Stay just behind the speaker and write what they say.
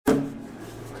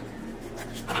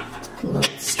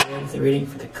Let's start with the reading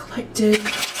for the collective.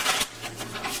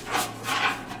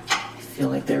 I feel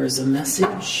like there is a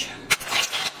message.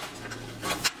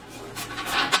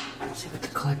 See what the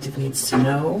collective needs to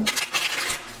know.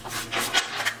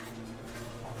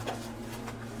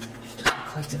 What does the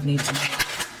collective need to know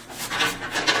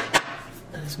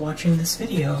that is watching this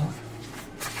video?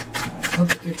 Hope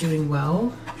that you're doing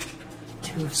well.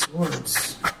 Two of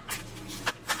Swords.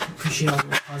 Appreciate all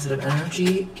your positive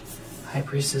energy. High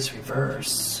Priestess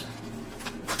reverse.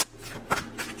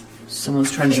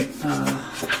 Someone's trying to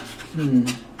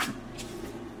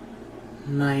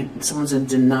someone's in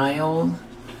denial,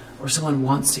 or someone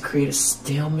wants to create a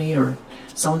stalemate, or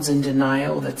someone's in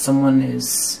denial that someone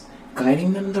is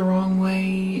guiding them the wrong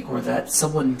way, or that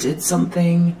someone did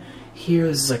something.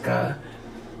 Here's like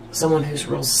someone who's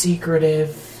real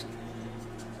secretive,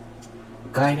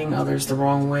 guiding others the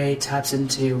wrong way, taps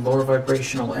into lower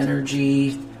vibrational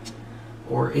energy,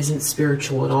 or isn't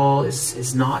spiritual at all,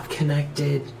 is not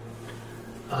connected.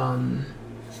 There's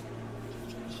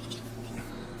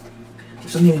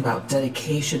something about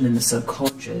dedication in the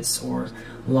subconscious, or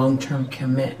long-term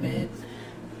commitment.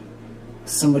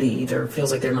 Somebody either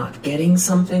feels like they're not getting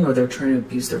something, or they're trying to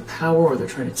abuse their power, or they're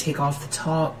trying to take off the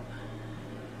top.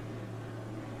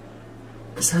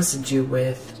 This has to do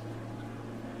with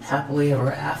happily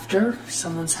ever after.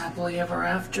 Someone's happily ever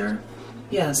after.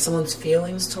 Yeah, someone's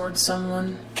feelings towards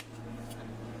someone.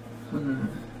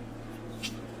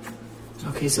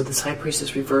 Okay, so this High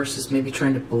Priestess reverse is maybe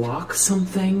trying to block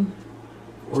something,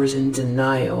 or is in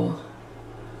denial,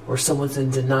 or someone's in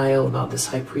denial about this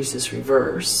High Priestess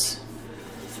reverse.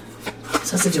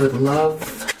 This has to do with love,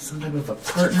 some type of a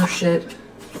partnership.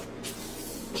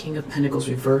 King of Pentacles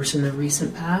reverse in the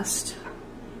recent past.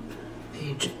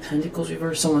 Page of Pentacles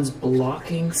reverse, someone's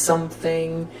blocking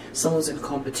something, someone's in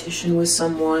competition with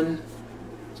someone.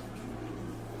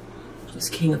 This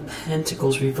King of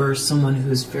Pentacles reverse, someone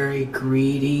who's very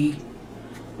greedy,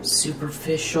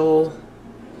 superficial.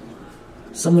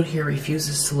 Someone here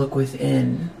refuses to look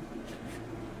within.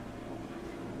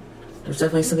 There's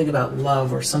definitely something about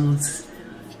love, or someone's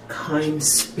kind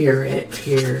spirit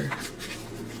here.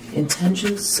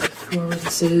 Intentions of whoever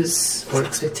this is, or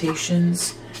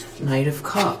expectations. Knight of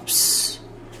Cups.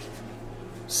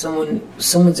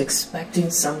 Someone's expecting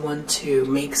someone to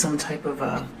make some type of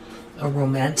a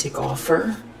romantic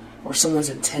offer, or someone's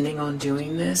intending on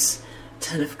doing this.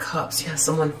 Ten of Cups. Yeah,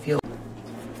 someone feels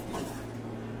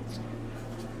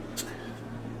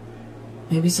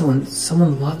maybe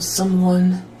someone loves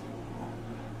someone.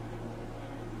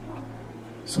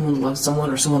 Someone loves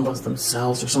someone, or someone loves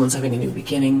themselves, or someone's having a new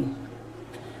beginning.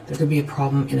 There could be a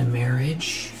problem in a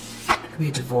marriage. Could be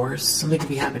a divorce. Something could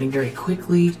be happening very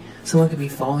quickly. Someone could be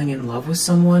falling in love with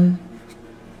someone.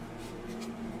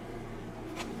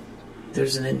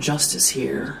 There's an injustice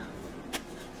here.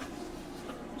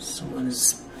 Someone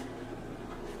has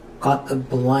got the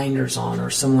blinders on, or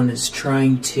someone is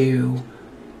trying to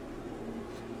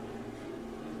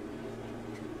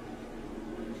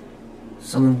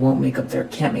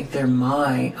can't make their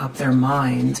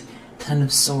mind. Ten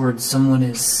of Swords. Someone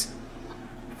is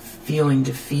feeling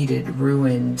defeated,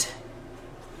 ruined.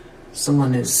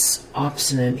 Someone is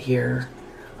obstinate here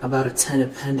about a Ten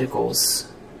of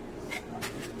Pentacles.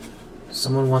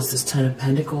 Someone wants this Ten of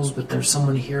Pentacles, but there's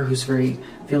someone here who's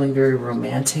feeling very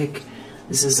romantic.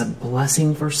 This is a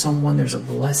blessing for someone. There's a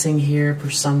blessing here for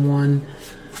someone.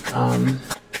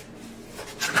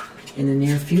 In the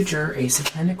near future, Ace of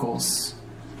Pentacles.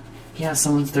 Yeah,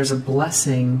 there's a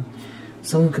blessing.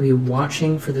 Someone could be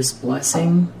watching for this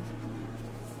blessing.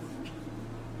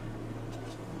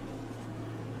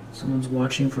 Someone's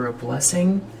watching for a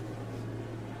blessing.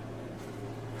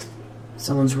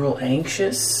 Someone's real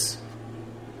anxious.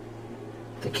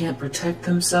 They can't protect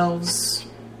themselves.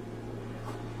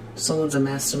 Someone's a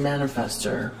master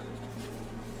manifester.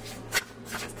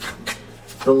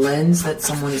 The lens that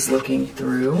someone is looking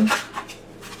through.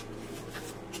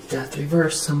 Death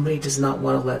reverse. Somebody does not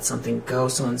want to let something go.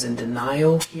 Someone's in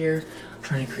denial here,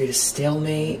 trying to create a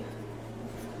stalemate.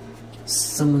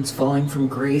 Someone's falling from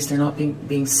grace. They're not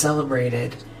being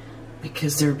celebrated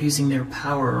because they're abusing their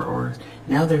power, or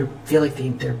now they feel like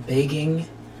they're begging.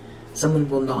 Someone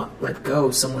will not let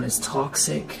go. Someone is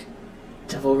toxic.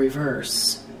 Devil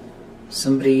reverse.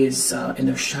 Somebody is in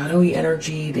their shadowy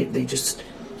energy.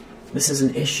 This is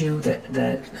an issue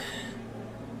that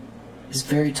is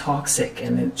very toxic,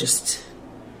 and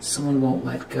someone won't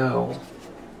let go.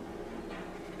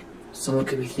 Someone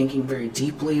could be thinking very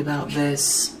deeply about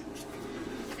this.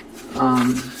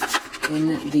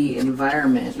 In the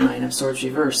environment, Nine of Swords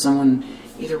reverse, someone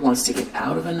either wants to get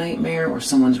out of a nightmare, or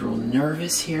someone's real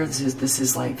nervous here. This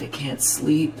is like they can't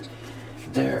sleep.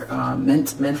 They're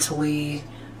mentally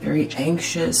very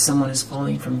anxious. Someone is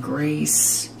falling from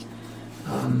grace.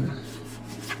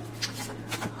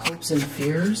 Hopes and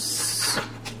fears.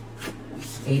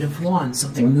 8 of Wands.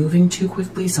 Something moving too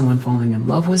quickly. Someone falling in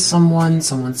love with someone.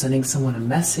 Someone sending someone a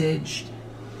message.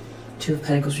 2 of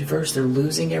Pentacles reversed. They're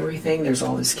losing everything. There's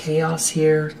all this chaos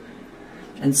here.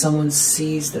 And someone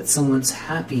sees that someone's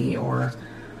happy, or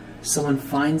someone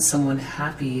finds someone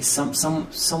happy.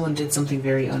 Someone did something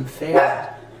very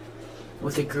unfair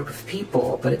with a group of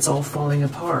people, but it's all falling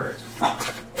apart.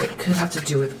 It could have to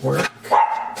do with work,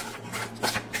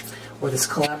 or this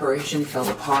collaboration fell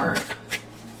apart.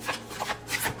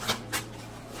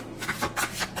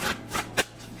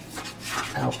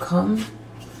 Outcome,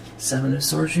 7 of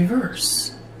Swords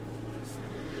reverse.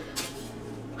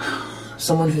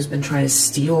 Someone who's been trying to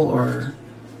steal or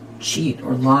cheat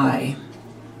or lie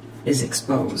is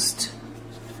exposed.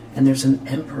 And there's an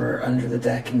Emperor under the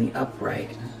deck in the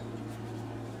upright.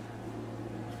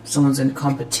 Someone's in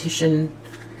competition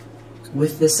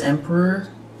with this Emperor,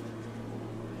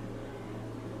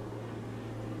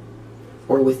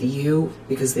 or with you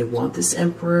because they want this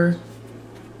Emperor,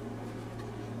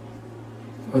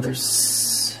 or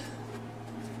there's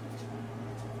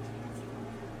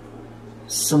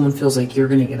someone feels like you're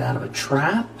going to get out of a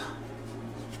trap,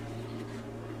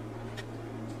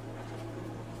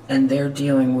 and they're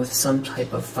dealing with some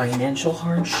type of financial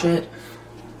hardship.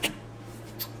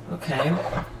 Okay.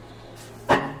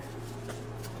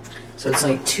 So it's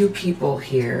like 2 people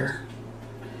here.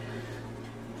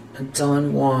 A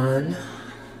Don Juan.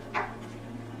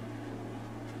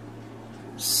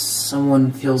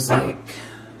 Someone feels like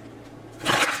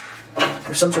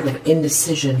there's some sort of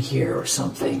indecision here or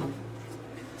something.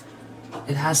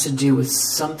 It has to do with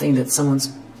something that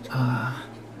someone's a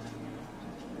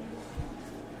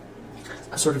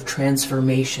sort of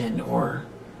transformation or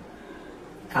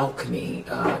alchemy,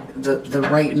 the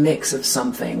right mix of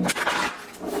something.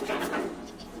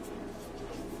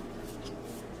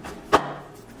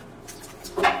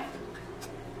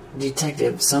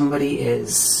 Detective, somebody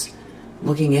is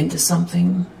looking into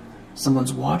something.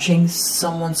 Someone's watching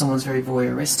someone's very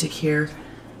voyeuristic here.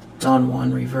 Don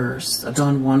Juan reverse. A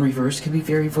Don Juan reverse could be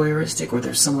very voyeuristic, or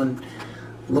there's someone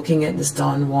looking at this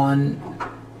Don Juan,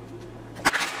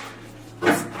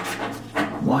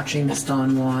 watching this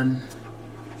Don Juan.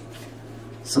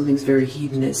 Something's very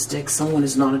hedonistic. Someone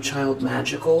is not a child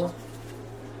magical.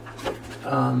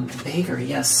 Beggar,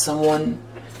 yes, someone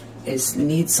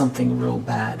needs something real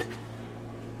bad.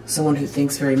 Someone who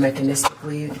thinks very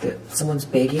mechanistically, that someone's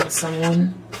begging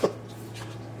someone.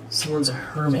 Someone's a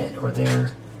hermit, or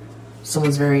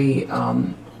someone's very,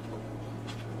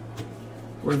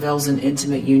 revels in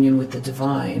intimate union with the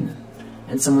divine,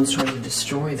 and someone's trying to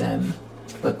destroy them.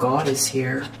 But God is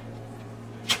here.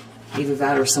 Either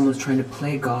that, or someone's trying to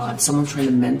play God. Someone's trying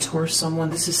to mentor someone.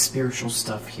 This is spiritual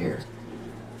stuff here.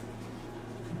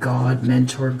 God,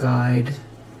 mentor, guide,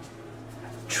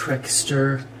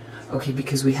 trickster. Okay,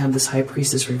 because we have this High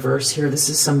Priestess reverse here. This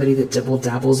is somebody that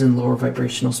dabbles in lower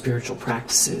vibrational spiritual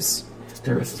practices.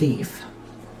 They're a thief.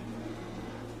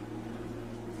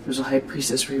 There's a High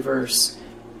Priestess reverse.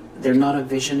 They're not a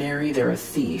visionary, they're a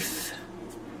thief.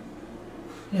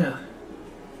 Yeah.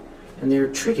 And they're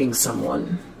tricking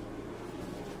someone.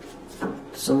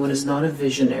 Someone is not a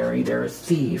visionary, they're a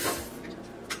thief.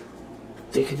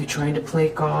 They could be trying to play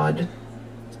God,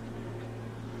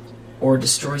 or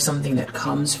destroy something that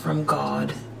comes from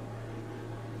God.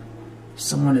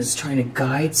 Someone is trying to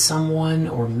guide someone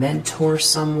or mentor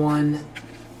someone.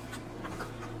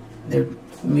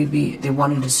 Maybe they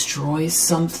want to destroy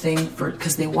something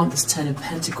because they want this 10 of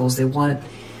Pentacles.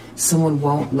 Someone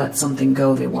won't let something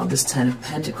go. They want this 10 of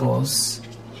Pentacles.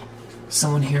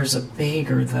 Someone here is a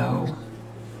beggar, though.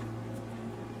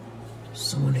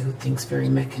 Someone who thinks very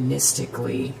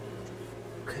mechanistically.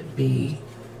 Could be,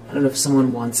 I don't know if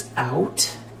someone wants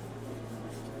out.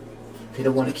 They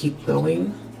don't want to keep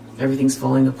going. Everything's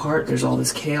falling apart. There's all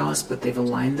this chaos, but they've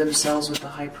aligned themselves with the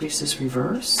High Priestess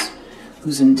reverse,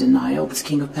 who's in denial. This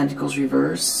King of Pentacles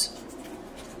reverse.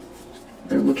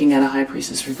 They're looking at a High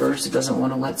Priestess reverse that doesn't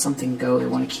want to let something go. They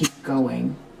want to keep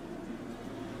going.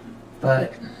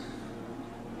 But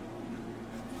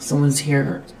someone's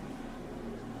here,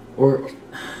 or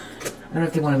I don't know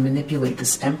if they want to manipulate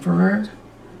this Emperor.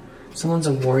 Someone's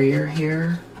a warrior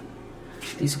here.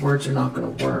 These words are not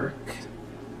going to work.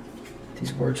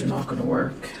 These words are not going to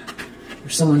work.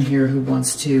 There's someone here who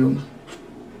wants to,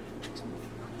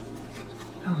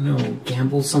 I don't know,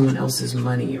 gamble someone else's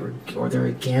money, or they're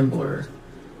a gambler.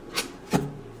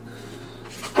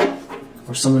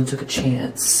 or someone took a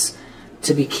chance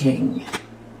to be king.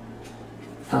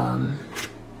 A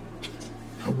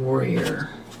warrior,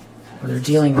 or they're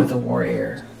dealing with a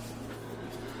warrior.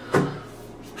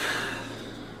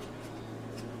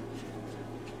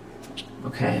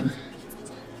 Okay,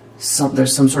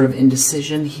 there's some sort of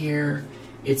indecision here.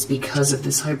 It's because of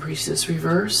this High Priestess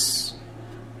reverse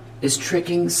is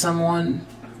tricking someone,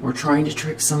 or trying to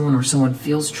trick someone, or someone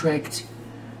feels tricked.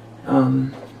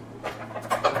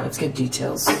 Let's get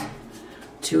details.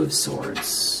 Two of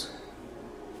Swords.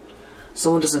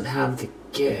 Someone doesn't have the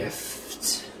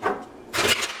gift.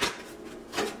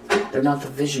 They're not the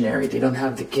visionary. They don't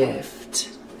have the gift.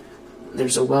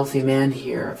 There's a wealthy man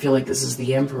here. I feel like this is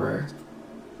the Emperor,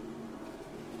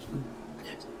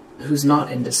 who's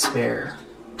not in despair.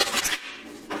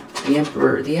 The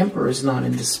Emperor is not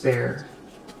in despair.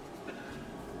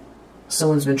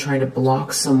 Someone's been trying to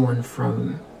block someone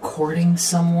from courting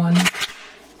someone.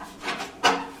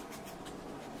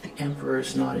 The Emperor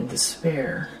is not in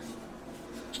despair.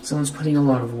 Someone's putting a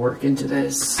lot of work into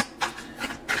this.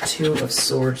 Two of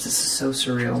Swords. This is so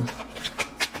surreal.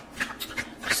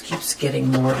 Just keeps getting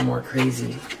more and more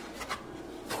crazy.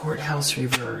 Courthouse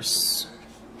reverse.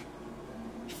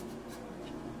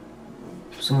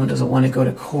 Someone doesn't want to go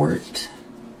to court.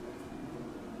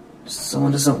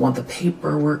 Someone doesn't want the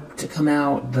paperwork to come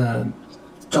out, the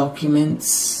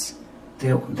documents. They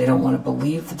don't want to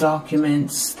believe the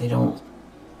documents. They don't.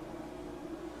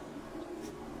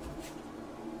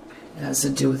 It has to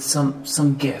do with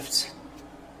some gift.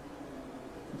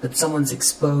 But someone's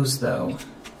exposed, though.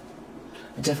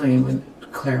 I definitely would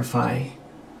clarify.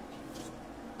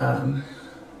 Maybe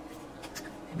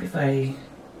if I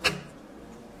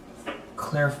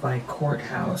clarify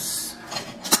courthouse.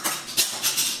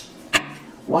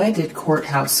 Why did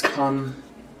courthouse come?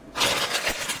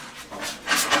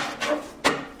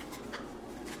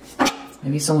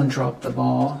 Maybe someone dropped the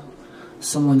ball.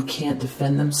 Someone can't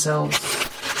defend themselves.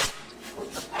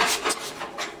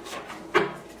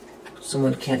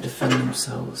 Someone can't defend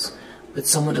themselves. But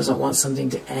someone doesn't want something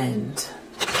to end.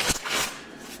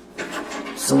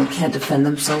 Someone can't defend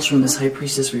themselves from this High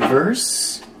Priestess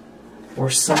reverse. Or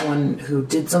someone who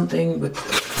did something with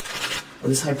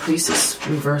this High Priestess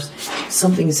reverse.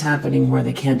 Something is happening where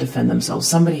they can't defend themselves.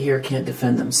 Somebody here can't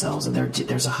defend themselves, and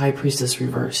there's a High Priestess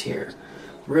reverse here.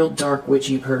 Real dark,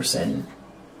 witchy person.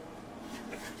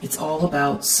 It's all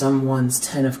about someone's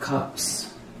Ten of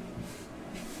Cups.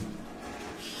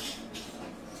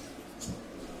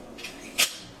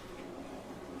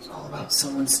 It's all about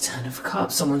someone's Ten of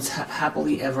Cups. Someone's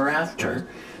happily ever after.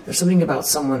 There's something about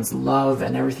someone's love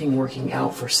and everything working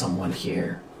out for someone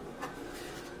here.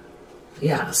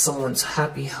 Yeah, someone's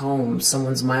happy home,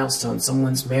 someone's milestone,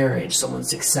 someone's marriage, someone's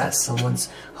success, someone's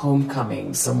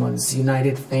homecoming, someone's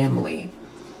united family.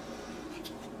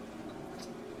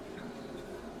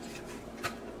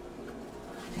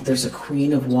 There's a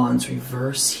Queen of Wands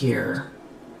reverse here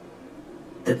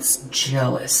that's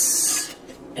jealous,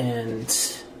 and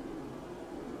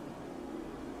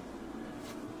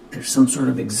there's some sort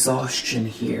of exhaustion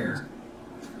here.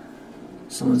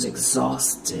 Someone's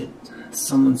exhausted.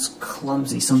 Someone's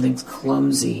clumsy. Something's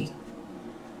clumsy.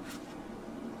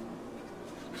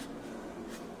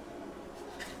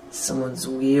 Someone's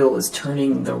wheel is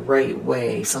turning the right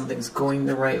way. Something's going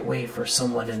the right way for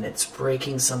someone, and it's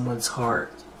breaking someone's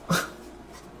heart.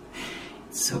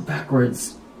 It's so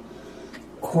backwards.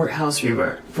 Courthouse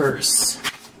reverse.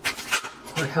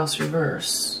 Courthouse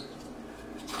reverse.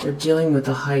 They're dealing with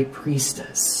the High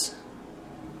Priestess.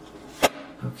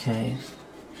 Okay.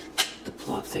 The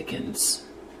plot thickens.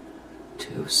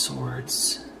 Two of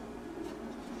Swords.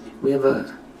 We have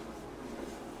a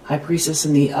High Priestess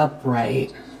in the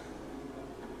upright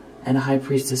and a High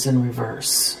Priestess in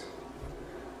reverse.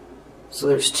 So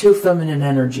there's two feminine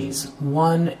energies.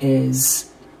 One is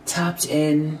tapped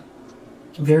in,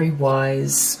 very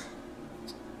wise,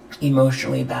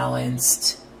 emotionally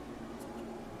balanced,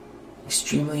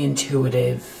 extremely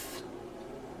intuitive,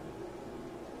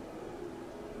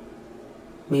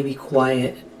 maybe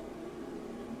quiet,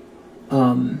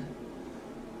 and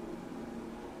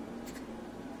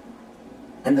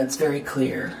that's very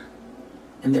clear.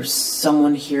 And there's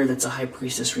someone here that's a High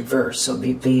Priestess reverse, so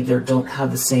they either don't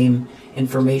have the same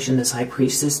information this High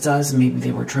Priestess does, maybe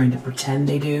they were trying to pretend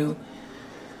they do,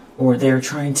 or they're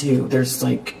trying to, there's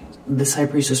like, this High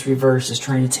Priestess reverse is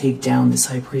trying to take down this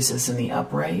High Priestess in the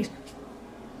upright.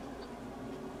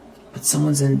 But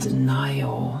someone's in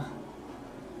denial.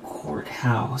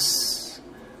 Courthouse.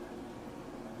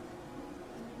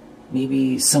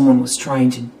 Maybe someone was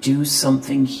trying to do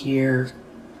something here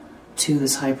to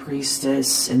this High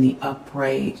Priestess in the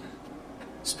upright.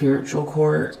 spiritual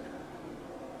court,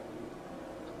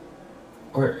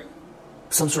 or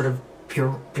some sort of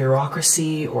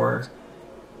bureaucracy, or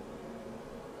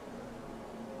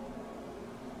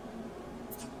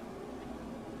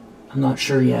I'm not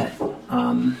sure yet.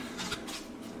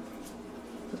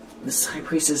 This high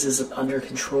priestess is under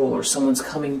control, or someone's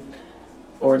coming,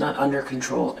 or not under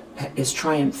control, is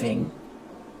triumphing,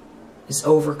 is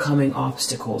overcoming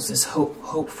obstacles, is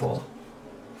hopeful.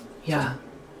 Yeah.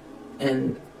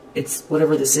 And it's,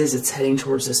 whatever this is, it's heading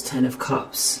towards this 10 of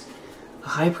Cups. The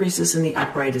high priestess in the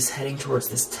upright is heading towards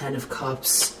this 10 of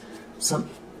Cups.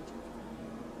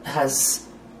 Has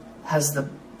the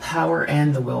power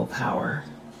and the willpower.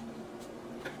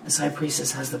 This high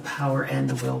priestess has the power and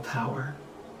the willpower.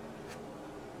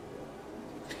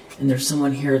 And there's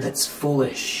someone here that's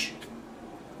foolish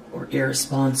or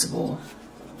irresponsible.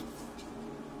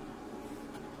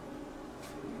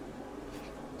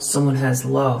 Someone has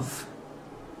love.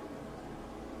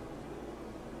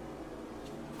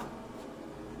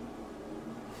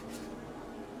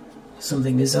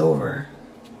 Something is over.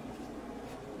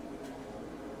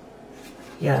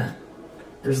 Yeah.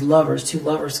 There's lovers, two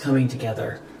lovers coming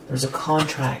together. There's a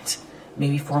contract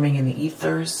maybe forming in the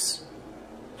ethers.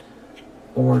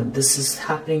 Or this is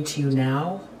happening to you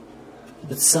now.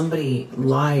 But somebody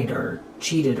lied or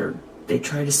cheated, or they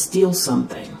tried to steal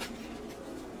something.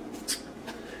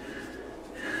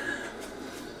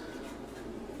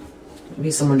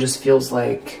 Maybe someone just feels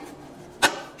like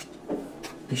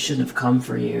they shouldn't have come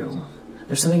for you.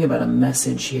 There's something about a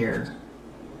message here.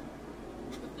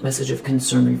 Message of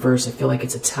concern reverse. I feel like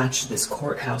it's attached to this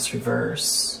courthouse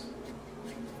reverse.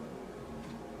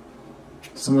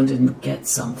 Someone didn't get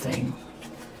something.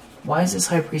 Why is this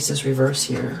high priestess reverse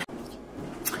here?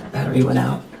 Battery went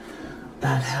out.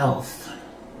 Bad health.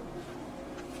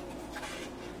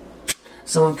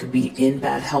 Someone could be in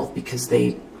bad health because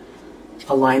they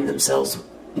aligned themselves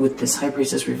with this high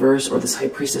priestess reverse, or this high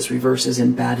priestess reverse is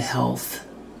in bad health.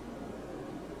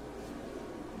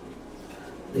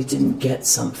 They didn't get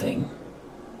something.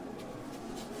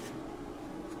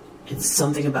 It's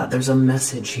something about, there's a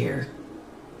message here.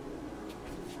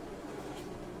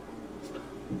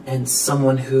 And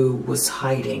someone who was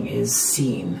hiding is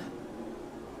seen.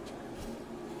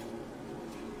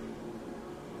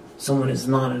 Someone is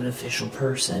not an official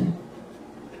person.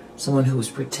 Someone who is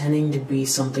pretending to be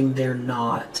something they're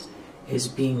not is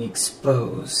being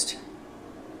exposed.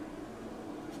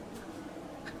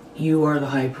 You are the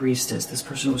high priestess. This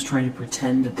person was trying to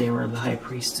pretend that they were the high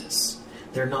priestess.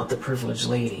 They're not the privileged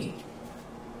lady.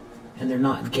 And they're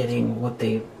not getting what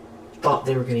they thought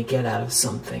they were going to get out of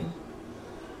something.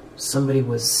 Somebody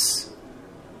was...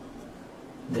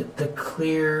 The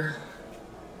clear...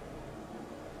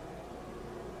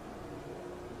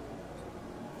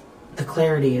 The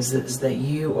clarity is that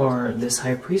you are this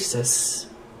high priestess.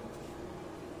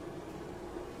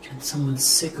 And someone's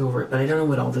sick over it, but I don't know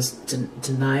what all this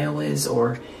denial is,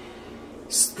 or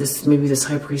this, maybe this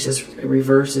high priestess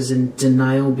reverse is in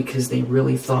denial because they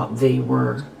really thought they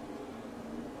were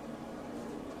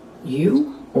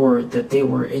you, or that they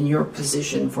were in your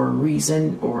position for a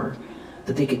reason, or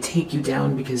that they could take you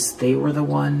down because they were the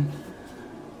one.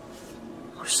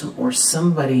 Or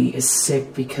somebody is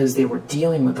sick because they were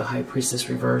dealing with the high priestess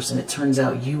reverse, and it turns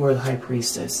out you are the high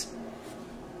priestess.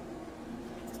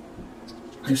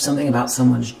 There's something about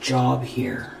someone's job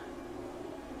here.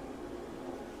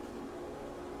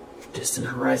 Distant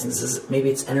horizons. Maybe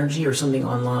it's energy or something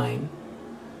online.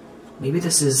 Maybe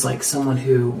this is like someone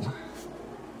who,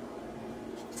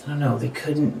 I don't know, they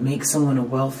couldn't make someone a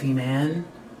wealthy man.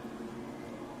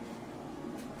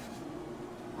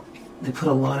 They put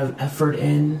a lot of effort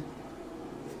in.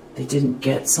 They didn't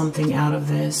get something out of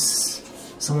this.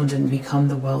 Someone didn't become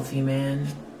the wealthy man.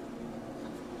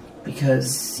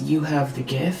 Because you have the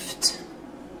gift.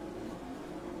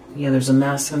 Yeah, there's a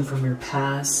masculine from your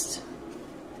past.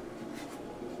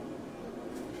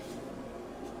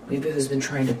 Maybe who's been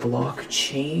trying to block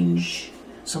change.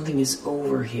 Something is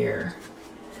over here.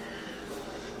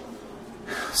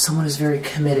 Someone is very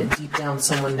committed. Deep down,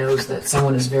 someone knows that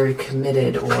someone is very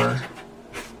committed, or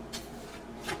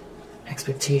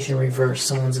expectation reverse.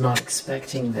 Someone's not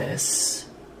expecting this,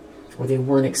 or they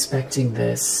weren't expecting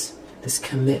this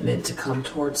commitment to come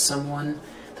towards someone.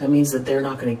 That means that they're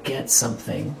not going to get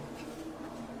something.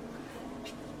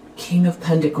 King of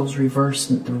Pentacles reverse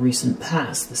in the recent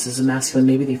past. This is a masculine.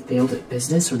 Maybe they failed at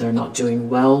business, or they're not doing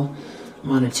well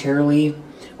monetarily.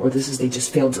 Or this is they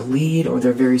just failed to lead, or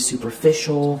they're very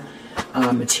superficial,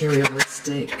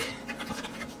 materialistic.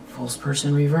 False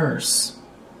person reverse.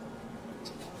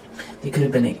 They could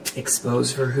have been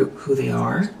exposed for who they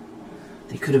are.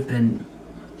 They could have been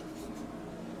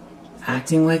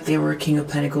acting like they were a King of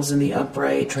Pentacles in the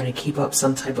upright, trying to keep up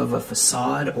some type of a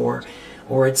facade, or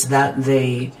it's that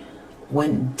they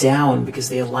went down because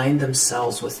they aligned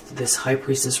themselves with this High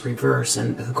Priestess reverse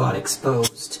and who got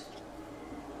exposed.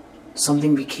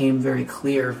 Something became very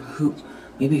clear of who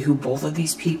both of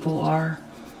these people are.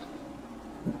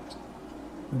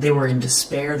 They were in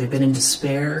despair. They've been in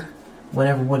despair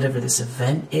whatever this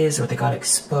event is, or they got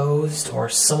exposed, or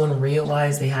someone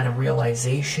realized they had a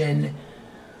realization,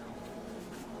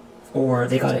 or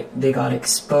they got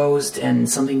exposed and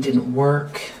something didn't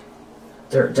work.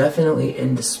 They're definitely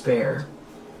in despair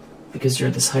because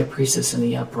you're this High Priestess in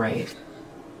the upright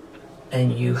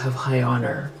and you have high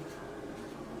honor.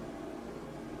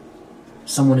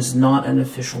 Someone is not an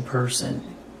official person.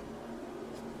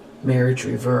 Marriage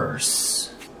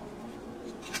reverse.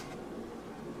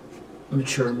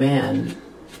 Mature man.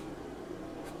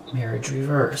 Marriage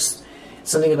reverse.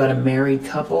 Something about a married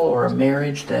couple or a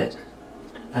marriage and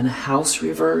a house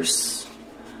reverse.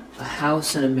 A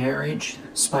house and a marriage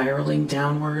spiraling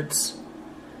downwards.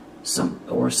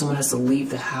 Or someone has to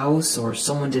leave the house, or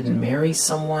someone didn't marry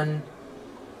someone.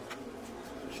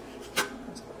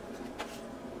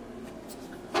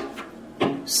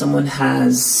 Someone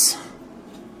has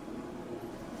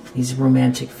these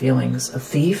romantic feelings. A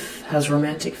thief has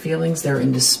romantic feelings. They're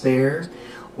in despair.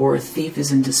 Or a thief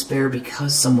is in despair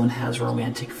because someone has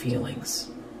romantic feelings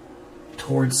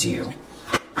towards you.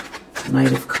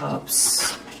 Knight of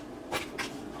Cups.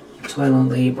 Toil and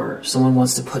labor. Someone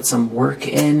wants to put some work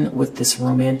in with this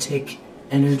romantic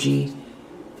energy.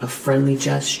 A friendly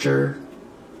gesture.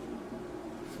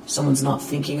 Someone's not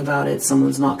thinking about it.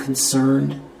 Someone's not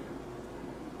concerned.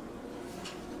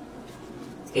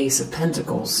 Ace of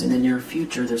Pentacles. In the near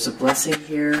future, there's a blessing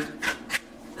here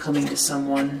coming to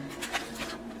someone.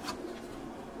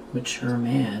 Mature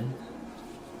man.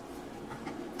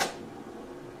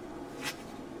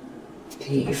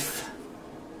 Thief.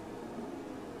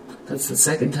 That's the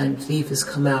second time thief has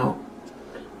come out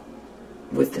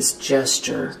with this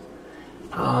gesture.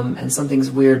 And something's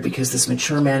weird because this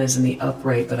mature man is in the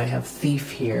upright, but I have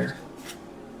thief here.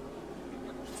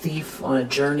 Thief on a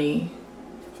journey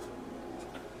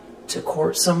to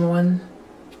court someone.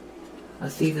 A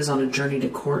thief is on a journey to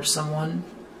court someone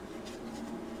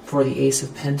for the Ace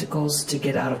of Pentacles to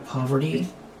get out of poverty.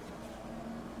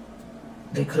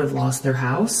 They could have lost their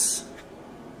house.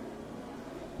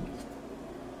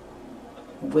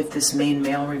 With this main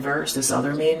male reverse, this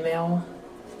other main male.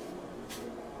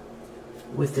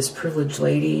 With this privileged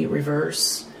lady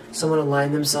reverse. Someone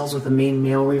aligned themselves with a main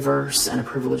male reverse and a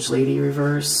privileged lady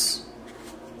reverse.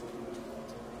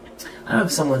 I don't know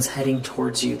if someone's heading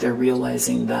towards you. They're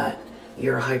realizing that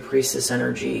you're a High Priestess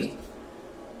energy.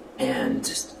 And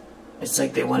it's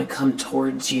like they want to come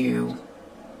towards you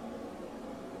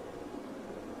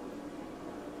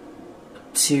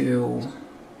to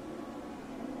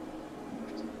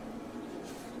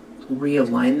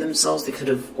realign themselves. They could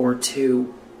have, or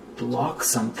to block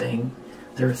something.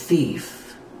 They're a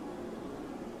thief.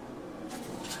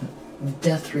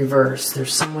 Death reverse.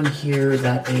 There's someone here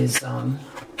that is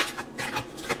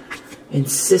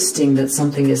insisting that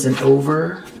something isn't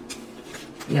over.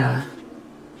 Yeah.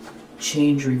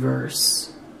 Change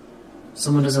reverse.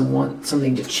 Someone doesn't want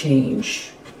something to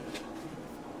change.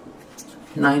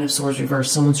 Nine of Swords reverse.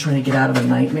 Someone's trying to get out of a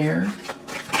nightmare.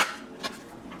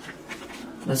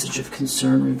 Message of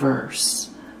concern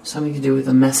reverse. Something to do with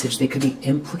a message. They could be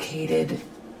implicated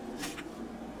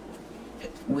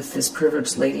with this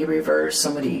privileged lady reverse.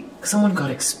 Someone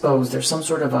got exposed. There's some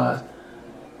sort of a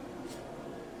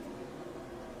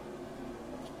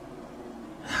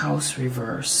house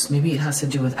reverse. Maybe it has to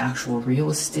do with actual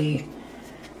real estate.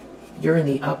 You're in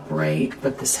the upright,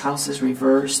 but this house is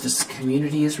reversed. This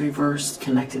community is reversed,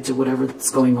 connected to whatever's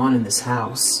going on in this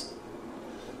house.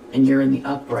 And you're in the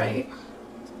upright.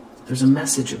 There's a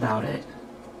message about it.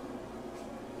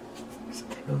 There's a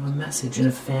type of a message in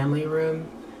a family room.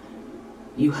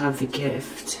 You have the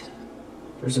gift.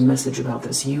 There's a message about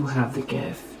this. You have the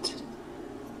gift.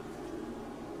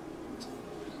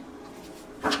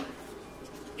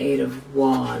 Eight of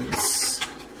Wands.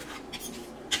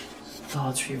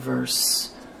 Thoughts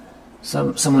reverse.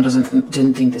 Someone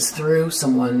didn't think this through.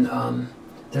 Someone,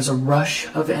 there's a rush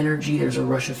of energy. There's a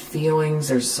rush of feelings.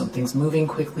 There's something's moving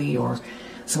quickly, or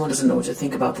someone doesn't know what to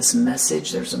think about this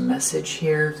message. There's a message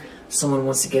here. Someone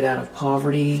wants to get out of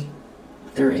poverty.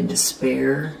 They're in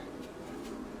despair.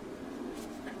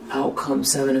 Outcome,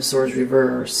 Seven of Swords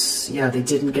reverse. Yeah, they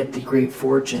didn't get the great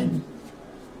fortune.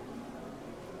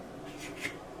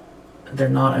 They're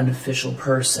not an official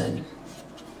person.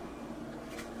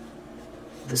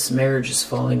 This marriage is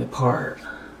falling apart.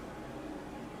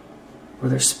 or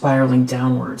they're spiraling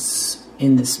downwards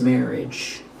in this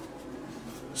marriage.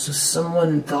 So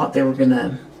someone thought they were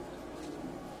gonna,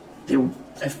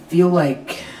 I feel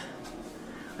like,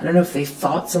 I don't know if they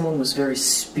thought someone was very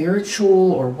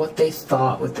spiritual or what they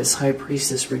thought with this High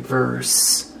Priestess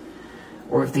reverse,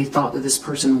 or if they thought that this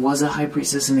person was a High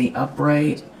Priestess in the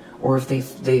upright, or if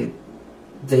they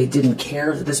didn't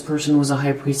care that this person was a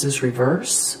High Priestess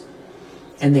reverse,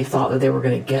 and they thought that they were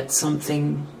going to get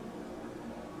something.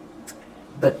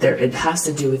 But it has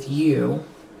to do with you.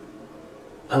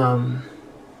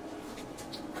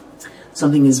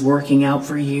 Something is working out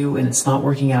for you, and it's not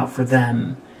working out for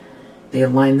them. They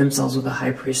align themselves with the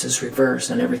High Priestess reverse,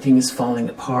 and everything is falling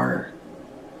apart.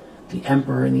 The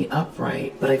Emperor in the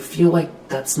upright, but I feel like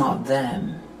that's not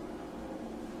them.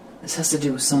 This has to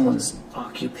do with someone's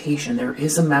occupation. There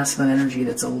is a masculine energy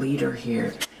that's a leader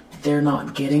here. They're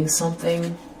not getting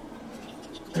something.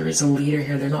 There is a leader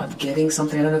here. They're not getting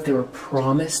something. I don't know if they were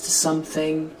promised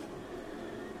something.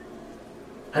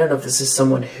 I don't know if this is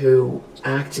someone who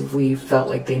actively felt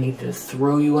like they needed to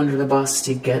throw you under the bus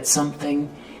to get something,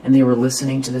 and they were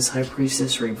listening to this High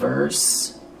Priestess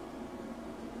reverse.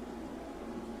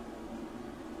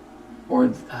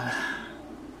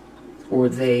 Or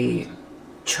they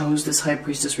chose this High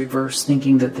Priestess reverse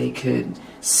thinking that they could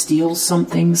steal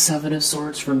something, Seven of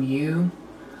Swords, from you,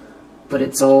 but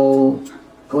it's all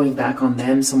going back on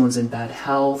them. Someone's in bad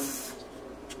health.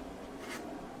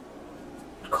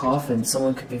 Coffin,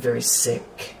 someone could be very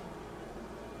sick.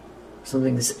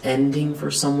 Something is ending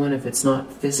for someone. If it's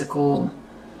not physical,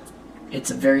 it's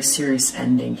a very serious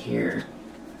ending here.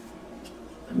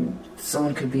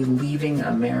 Someone could be leaving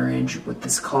a marriage with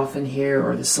this coffin here,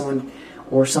 or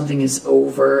or something is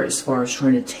over as far as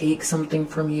trying to take something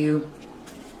from you.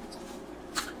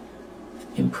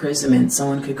 Imprisonment,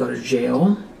 someone could go to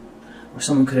jail, or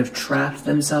someone could have trapped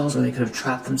themselves, or they could have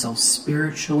trapped themselves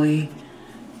spiritually,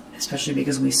 especially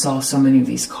because we saw so many of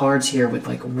these cards here with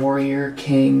like warrior,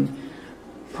 king,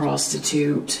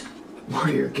 prostitute,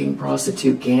 warrior, king,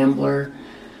 prostitute, gambler.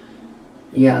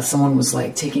 Yeah, someone was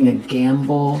like taking a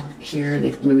gamble here.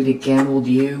 Maybe they gambled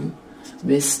you.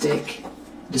 Mystic,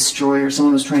 destroyer.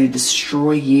 Someone was trying to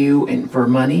destroy you for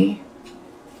money.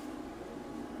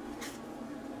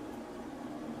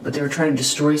 But they were trying to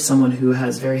destroy someone who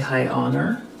has very high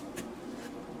honor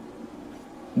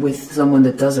with someone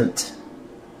that doesn't.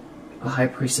 A High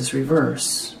Priestess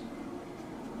reverse.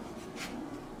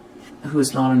 Who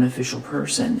is not an official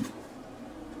person.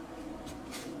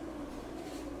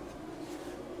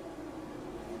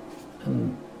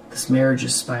 And this marriage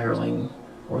is spiraling,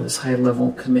 or this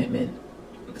high-level commitment,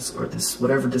 or this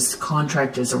whatever this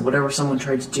contract is, or whatever someone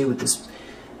tried to do with this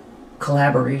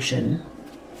collaboration.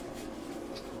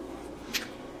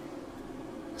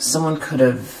 Someone could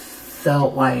have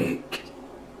felt like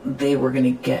they were going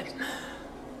to get,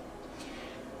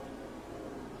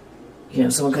 you know,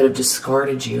 someone could have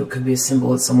discarded you. It could be a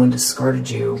symbol that someone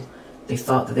discarded you. They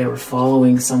thought that they were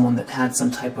following someone that had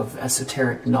some type of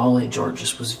esoteric knowledge, or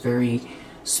just was very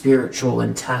spiritual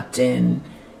and tapped in,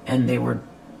 and they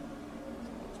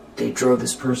drove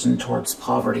this person towards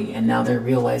poverty, and now they're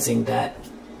realizing that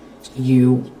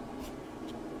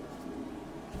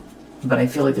but I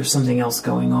feel like there's something else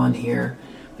going on here,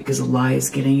 because a lie is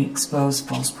getting exposed.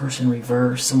 False person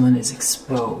reverse, someone is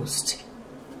exposed.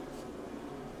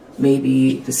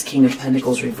 Maybe this King of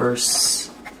Pentacles reverse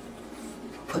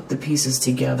put the pieces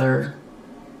together,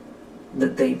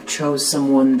 that they chose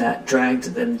someone that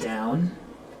dragged them down.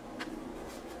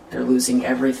 They're losing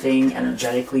everything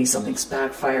energetically. Something's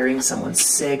backfiring. Someone's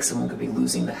sick. Someone could be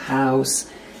losing the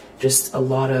house. Just a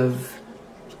lot of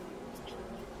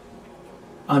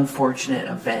unfortunate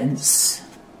events.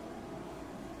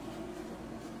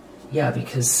 Yeah,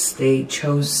 because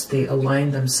they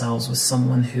aligned themselves with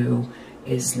someone who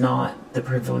is not the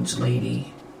privileged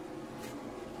lady.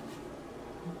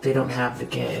 They don't have the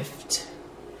gift,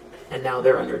 and now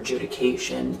they're under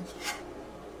adjudication.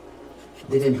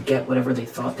 They didn't get whatever they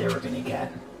thought they were going to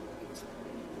get.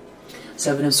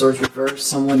 Seven of Swords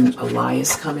reverse, a lie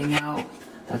is coming out.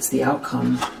 That's the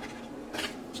outcome.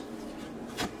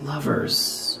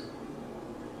 Lovers.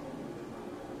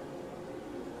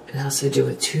 It has to do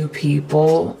with two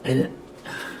people and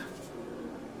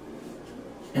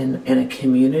a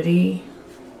community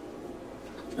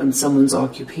and someone's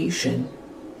occupation,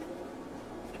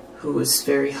 who is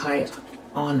very high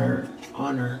honor,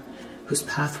 whose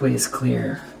pathway is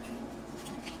clear.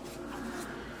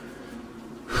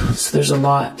 So there's a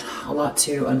lot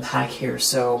to unpack here.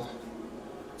 So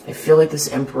I feel like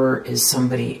this Emperor is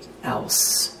somebody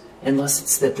else, unless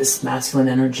it's that this masculine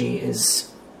energy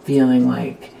is feeling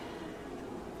like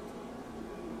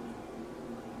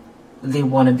they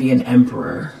want to be an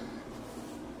emperor.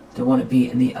 They want to be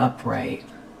in the upright.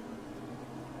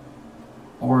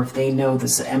 Or if they know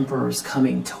this emperor is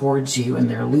coming towards you and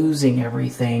they're losing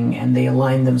everything and they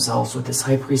align themselves with this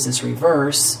high priestess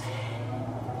reverse,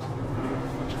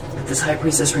 if this high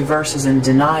priestess reverse is in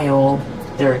denial,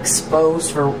 they're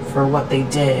exposed for what they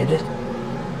did.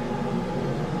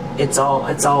 It's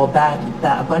all bad,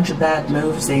 a bunch of bad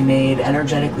moves they made.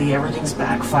 Energetically, everything's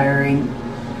backfiring.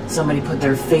 Somebody put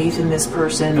their faith in this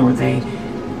person, or they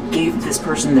gave this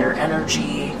person their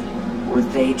energy, or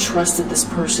they trusted this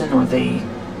person, or they...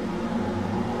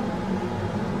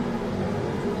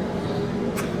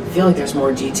 I feel like there's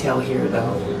more detail here,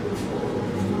 though.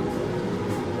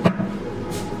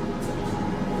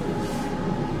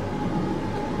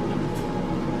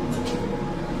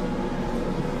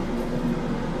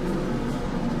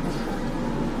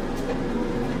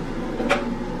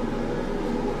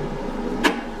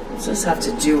 Does this have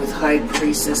to do with High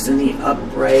Priestess and the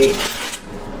upright?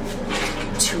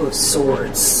 Two of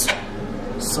Swords.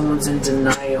 Someone's in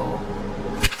denial.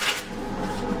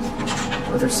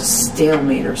 Or there's a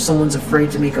stalemate, or someone's afraid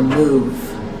to make a move.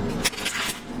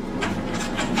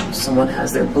 Someone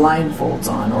has their blindfolds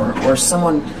on, or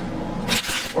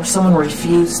someone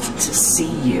refused to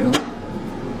see you.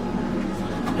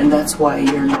 And that's why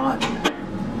you're not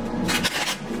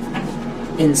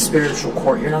in spiritual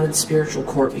court. You're not in spiritual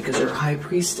court because you're a High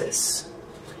Priestess.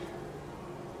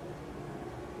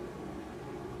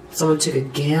 Someone took a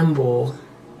gamble.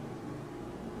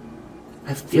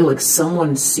 I feel like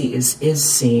someone is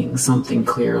seeing something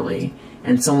clearly,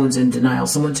 and someone's in denial.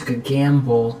 Someone took a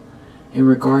gamble in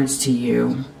regards to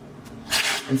you,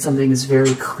 and something is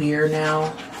very clear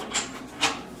now.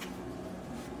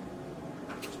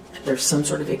 There's some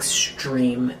sort of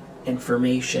extreme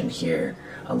information here.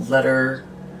 A letter,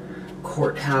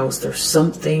 courthouse, there's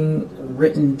something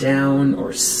written down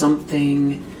or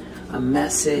something, a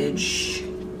message.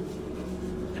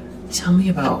 Tell me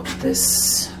about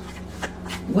this.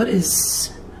 What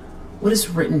is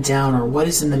written down, or what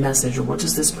is in the message, or what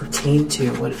does this pertain to?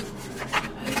 What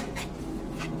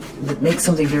makes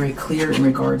something very clear in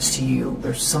regards to you?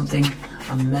 There's something,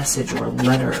 a message or a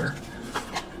letter.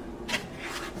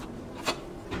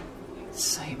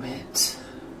 Excitement.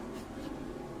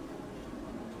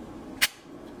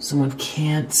 Someone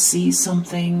can't see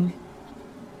something.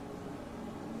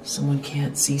 Someone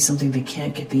can't see something. They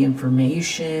can't get the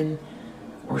information.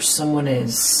 Or someone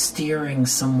is steering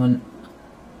someone.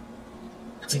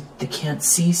 It's like they can't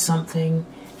see something.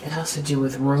 It has to do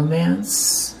with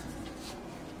romance.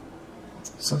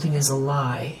 Something is a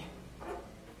lie.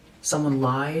 Someone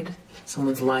lied.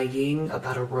 Someone's lying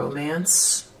about a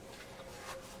romance.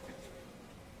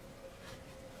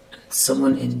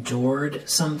 Someone endured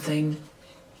something.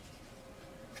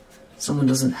 Someone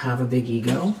doesn't have a big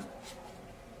ego.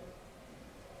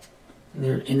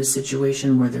 They're in a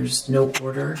situation where there's no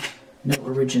order, no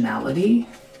originality,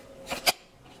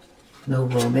 no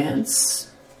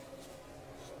romance.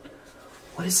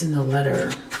 What is in the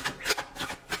letter?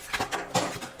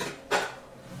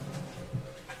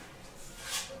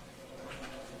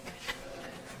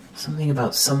 Something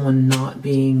about someone not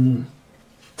being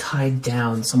tied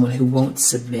down, someone who won't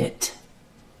submit.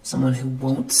 Someone who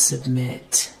won't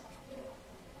submit.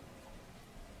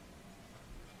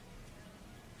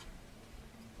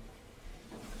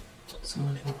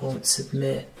 Someone who won't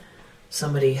submit.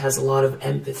 Somebody has a lot of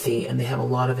empathy and they have a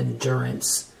lot of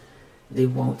endurance. They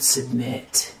won't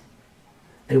submit.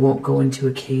 They won't go into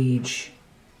a cage.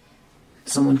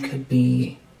 Someone could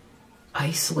be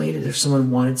isolated, or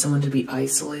someone wanted someone to be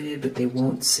isolated, but they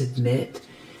won't submit.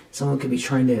 Someone could be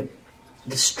trying to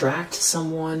distract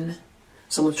someone.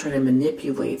 Someone's trying to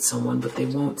manipulate someone, but they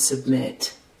won't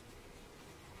submit.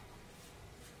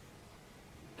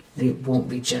 They won't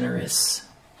be generous.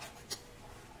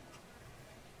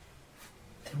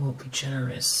 They won't be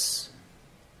generous.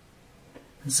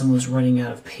 And someone's running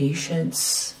out of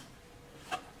patience.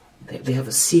 They have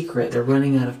a secret. They're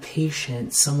running out of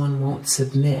patience. Someone won't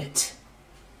submit.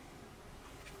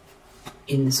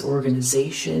 In this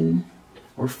organization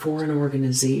or for an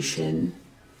organization.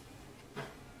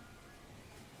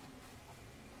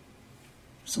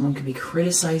 Someone could be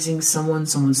criticizing someone.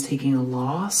 Someone's taking a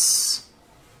loss.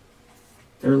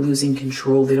 They're losing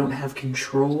control. They don't have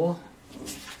control.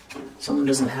 Someone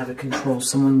doesn't have a control.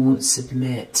 Someone won't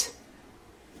submit.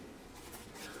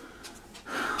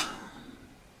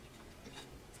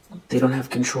 They don't have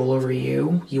control over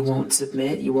you. You won't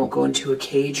submit. You won't go into a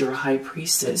cage. You're a High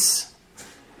Priestess.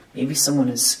 Maybe someone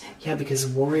is... Yeah, because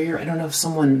warrior... I don't know if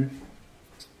someone...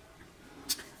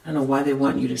 I don't know why they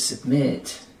want you to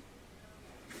submit.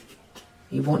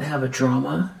 You won't have a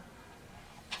drama.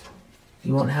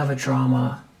 You won't have a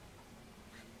drama.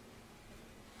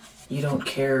 You don't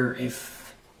care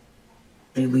if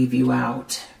they leave you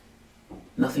out.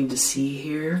 Nothing to see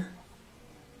here.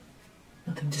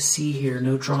 Nothing to see here.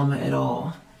 No drama at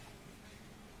all.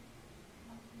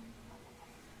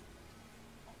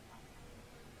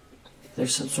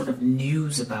 There's some sort of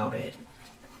news about it.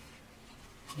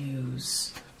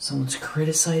 News. Someone's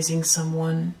criticizing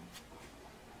someone.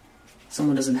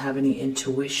 Someone doesn't have any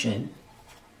intuition.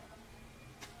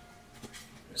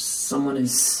 Someone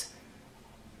is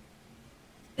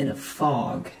in a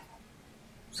fog.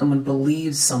 Someone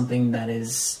believes something that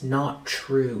is not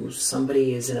true.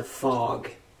 Somebody is in a fog.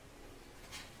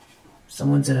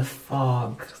 Someone's in a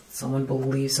fog. Someone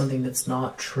believes something that's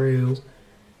not true.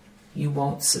 You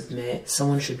won't submit.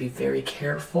 Someone should be very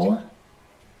careful.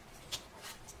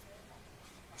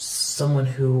 Someone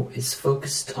who is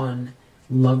focused on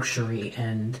luxury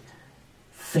and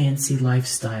fancy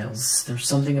lifestyles. There's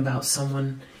something about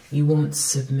someone you won't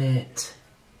submit.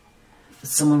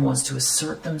 Someone wants to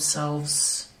assert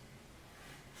themselves,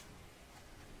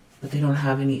 but they don't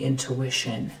have any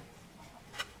intuition.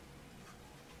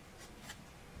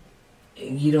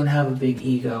 You don't have a big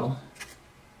ego.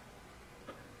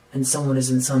 And someone is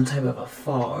in some type of a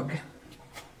fog.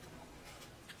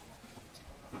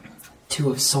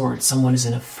 Two of Swords, someone is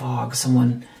in a fog.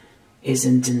 Someone is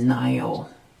in denial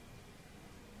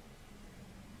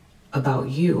about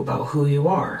you, about who you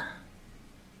are.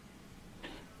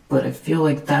 But I feel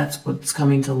like that's what's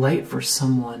coming to light for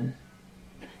someone.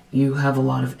 You have a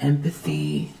lot of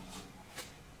empathy.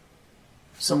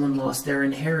 Someone lost their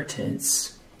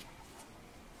inheritance.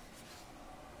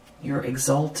 You're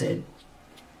exalted.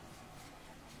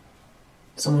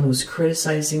 Someone was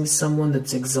criticizing someone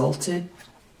that's exalted.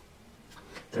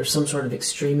 There's some sort of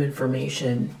extreme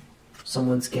information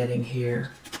someone's getting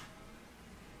here.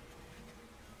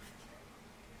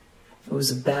 It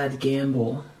was a bad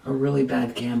gamble, a really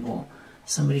bad gamble.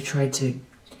 Somebody tried to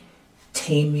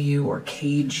tame you or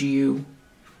cage you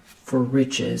for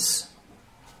riches.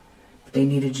 But they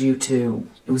needed you to,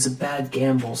 it was a bad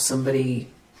gamble. Somebody's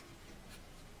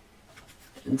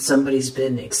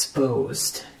been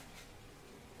exposed.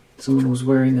 Someone was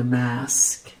wearing a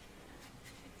mask.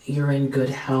 You're in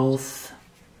good health.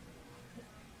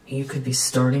 You could be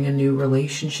starting a new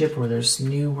relationship, or there's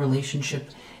new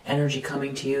relationship energy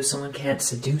coming to you. Someone can't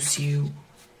seduce you,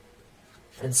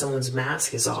 and someone's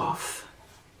mask is off.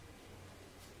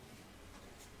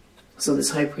 So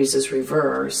this High Priestess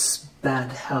reverse,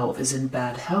 bad health, is in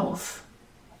bad health.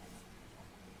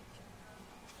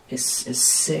 Is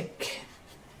sick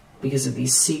because of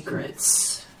these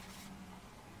secrets.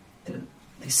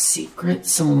 These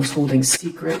secrets, someone was holding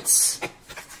secrets,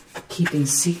 keeping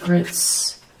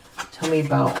secrets. Tell me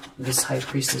about this High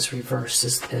Priestess reverse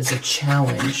as a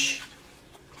challenge.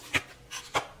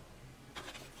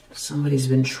 Somebody's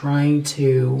been trying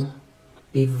to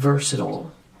be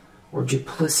versatile or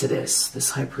duplicitous,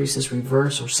 this High Priestess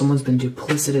reverse, or someone's been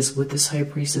duplicitous with this High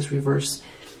Priestess reverse.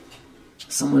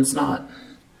 Someone's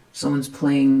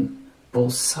playing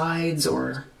both sides,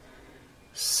 or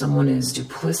someone is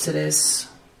duplicitous.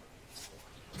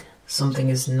 Something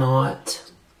is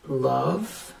not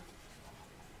love.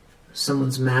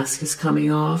 Someone's mask is coming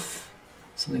off.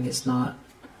 Something is not.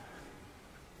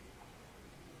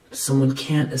 Someone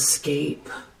can't escape.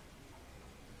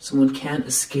 Someone can't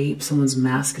escape. Someone's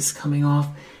mask is coming off.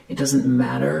 It doesn't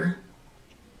matter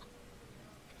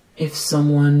if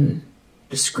someone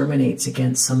discriminates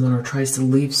against someone or tries to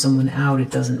leave someone out. It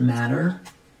doesn't matter.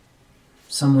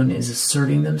 Someone is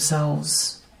asserting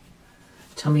themselves.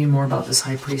 Tell me more about this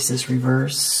High Priestess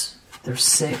reverse. They're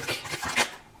sick.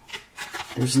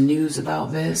 There's news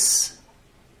about this.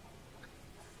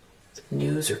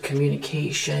 News or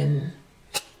communication.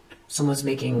 Someone's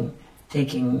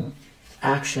taking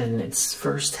action. It's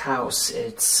first house.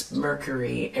 It's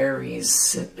Mercury,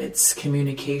 Aries. It's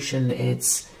communication.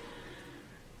 It's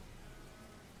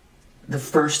the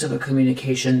first of a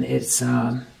communication. It's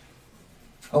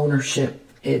ownership.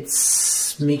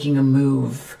 It's making a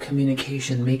move.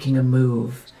 Communication, making a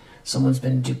move. Someone's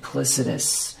been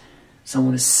duplicitous.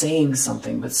 Someone is saying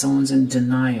something, but someone's in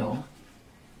denial.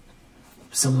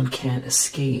 Someone can't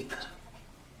escape,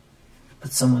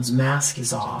 but someone's mask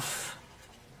is off.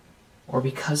 Or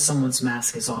because someone's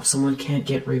mask is off, someone can't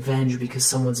get revenge because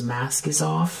someone's mask is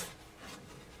off.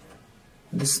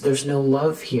 There's no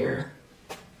love here.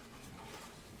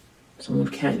 Someone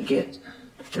can't get...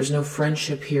 There's no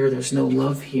friendship here. There's no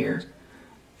love here.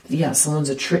 Yeah, someone's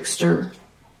a trickster.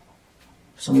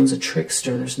 Someone's a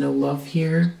trickster. There's no love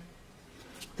here.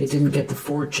 They didn't get the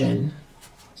fortune.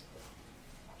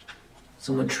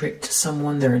 Someone tricked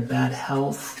someone, they're in bad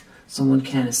health, someone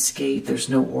can't escape, there's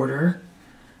no order.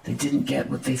 They didn't get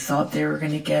what they thought they were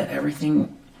going to get.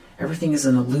 Everything is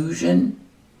an illusion.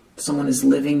 Someone is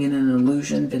living in an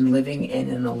illusion, been living in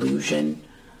an illusion.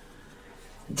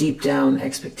 Deep down,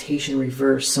 expectation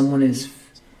reversed. Someone is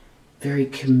very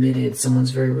committed. Someone's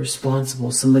very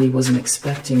responsible. Somebody wasn't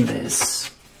expecting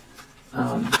this.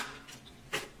 That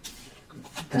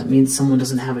means someone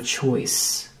doesn't have a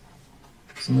choice.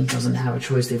 Someone doesn't have a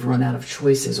choice. They've run out of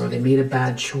choices, or they made a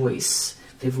bad choice.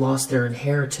 They've lost their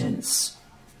inheritance.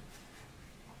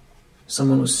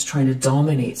 Someone was trying to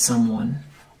dominate someone,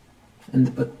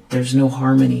 but there's no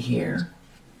harmony here.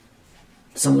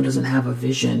 Someone doesn't have a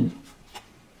vision.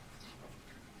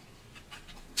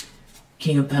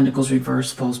 King of Pentacles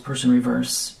reverse, false person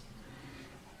reverse.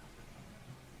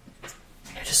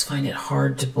 I just find it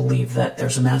hard to believe that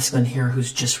there's a masculine here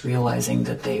who's just realizing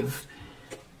that they've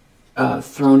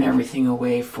thrown everything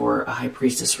away for a high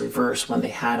priestess reverse when they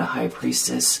had a high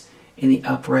priestess in the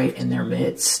upright in their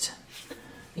midst.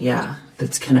 Yeah,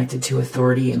 that's connected to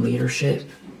authority and leadership.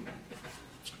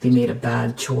 They made a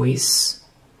bad choice.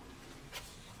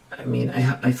 I mean,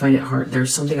 I find it hard.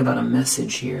 There's something about a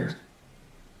message here.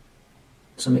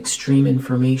 Some extreme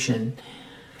information.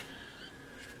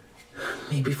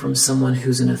 Maybe from someone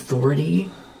who's an authority.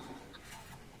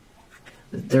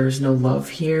 There is no love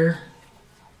here.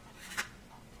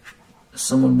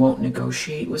 Someone won't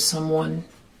negotiate with someone.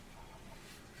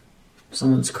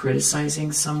 Someone's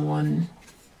criticizing someone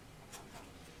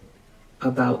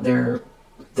about they're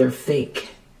fake.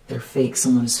 They're fake.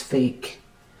 Someone's fake.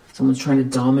 Someone's trying to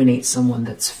dominate someone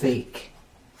that's fake.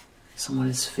 Someone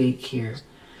is fake here.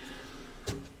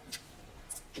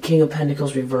 King of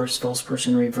Pentacles reverse, false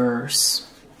person reverse.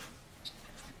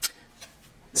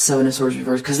 Seven of Swords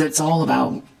reverse, because it's all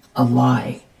about a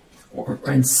lie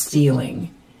and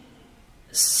stealing.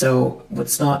 So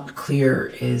what's not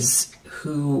clear is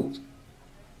who...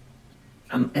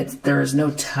 there is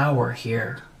no tower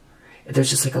here. There's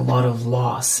just like a lot of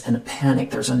loss and a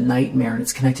panic. There's a nightmare, and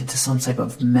it's connected to some type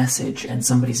of message, and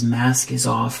somebody's mask is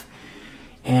off,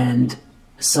 and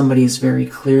somebody is very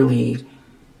clearly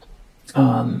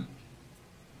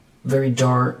very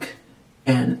dark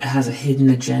and has a hidden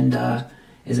agenda,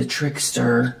 is a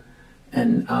trickster,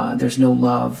 and there's no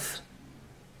love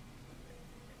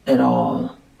at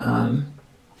all.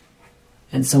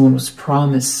 And someone was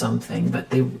promised something, but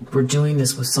they were doing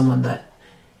this with someone that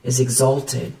is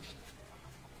exalted.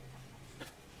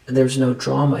 There's no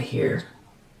drama here.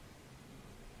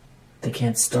 They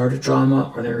can't start a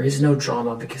drama, or there is no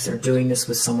drama because they're doing this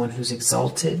with someone who's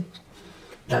exalted.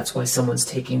 That's why someone's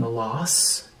taking a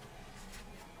loss.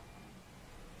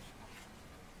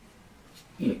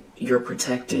 You're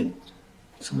protected.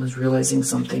 Someone's realizing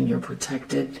something, you're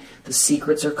protected. The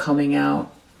secrets are coming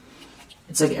out.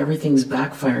 It's like everything's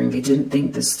backfiring. They didn't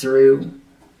think this through.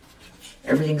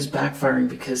 Everything's backfiring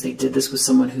because they did this with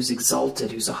someone who's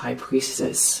exalted, who's a high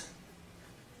priestess.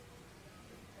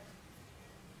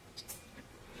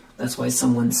 That's why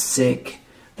someone's sick.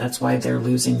 That's why they're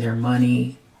losing their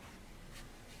money.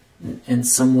 And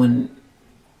someone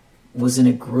was in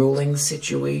a grueling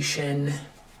situation.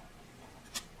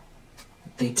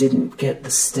 They didn't get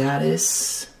the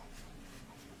status.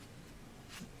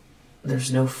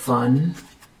 There's no fun.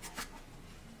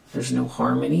 There's no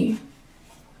harmony.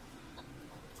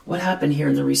 What happened here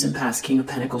in the recent past? King of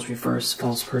Pentacles reverse,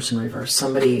 false person reverse.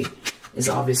 Somebody is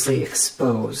obviously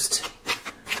exposed,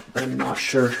 but I'm not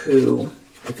sure who.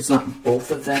 If it's not both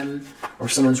of them, or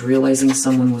someone's realizing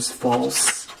someone was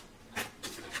false.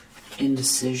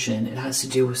 Indecision. It has to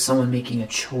do with someone making a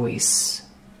choice.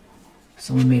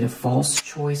 Someone made a false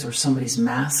choice, or somebody's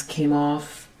mask came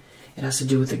off. It has to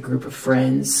do with a group of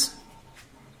friends.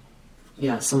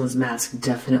 Yeah, someone's mask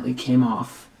definitely came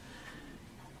off.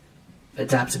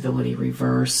 Adaptability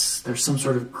reverse. There's some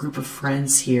sort of group of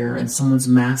friends here, and someone's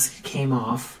mask came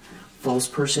off. False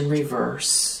person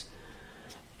reverse.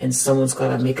 And someone's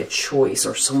got to make a choice,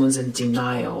 or someone's in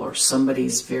denial, or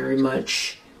somebody's very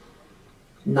much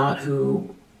not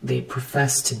who they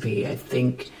profess to be. I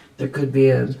think there could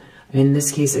be in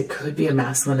this case, it could be a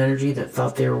masculine energy that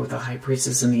thought they were with a high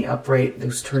priestess in the upright,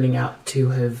 who's turning out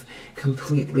to have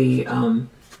completely,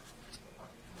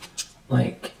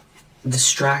 like,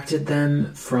 distracted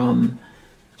them from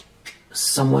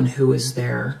someone who is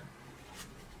their,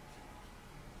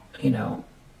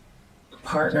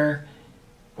 partner,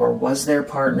 or was their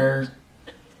partner.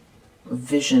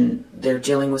 Vision, they're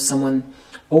dealing with someone,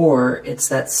 or it's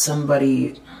that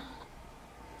somebody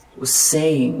was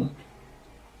saying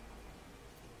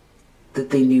that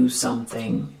they knew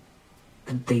something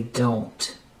that they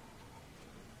don't.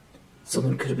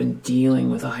 Someone could have been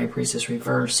dealing with a High Priestess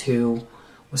reverse who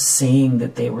was saying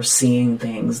that they were seeing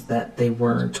things that they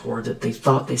weren't, or that they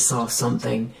thought they saw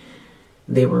something.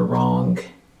 They were wrong.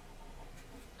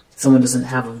 Someone doesn't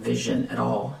have a vision at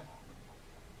all.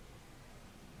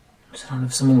 So I don't know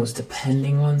if someone was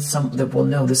depending on something. Well,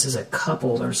 no, this is a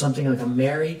couple or something, like a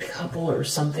married couple or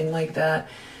something like that.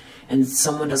 And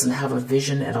someone doesn't have a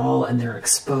vision at all and they're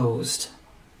exposed.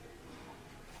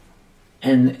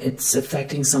 And it's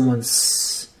affecting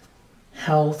someone's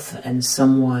health and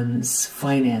someone's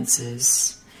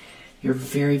finances. You're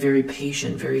very, very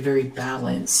patient, very, very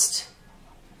balanced.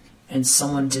 And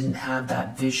someone didn't have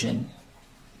that vision.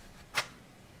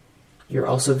 You're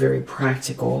also very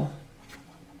practical.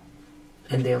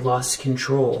 And they lost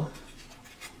control.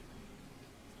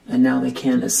 And now they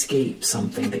can't escape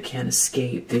something. They can't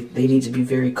escape. They need to be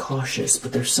very cautious.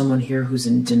 But there's someone here who's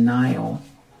in denial.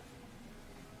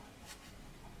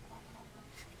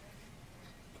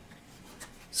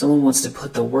 Someone wants to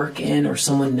put the work in, or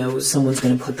someone knows someone's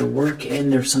going to put the work in.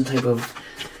 There's some type of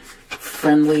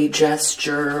friendly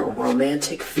gesture or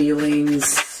romantic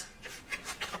feelings.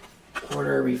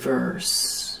 Order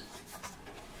reverse.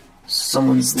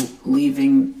 Someone's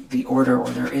leaving the order, or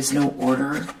there is no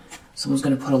order. Someone's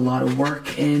going to put a lot of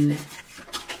work in.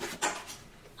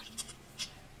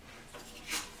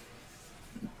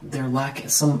 They're lacking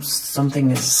something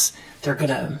is, they're going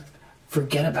to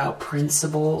forget about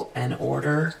principle and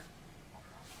order.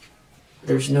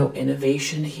 There's no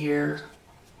innovation here.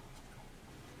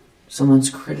 Someone's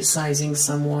criticizing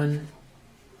someone.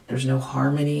 There's no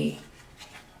harmony.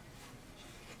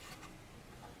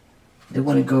 They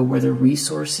want to go where the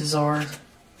resources are.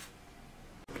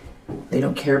 They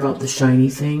don't care about the shiny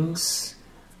things.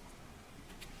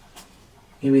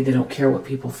 Maybe they don't care what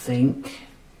people think.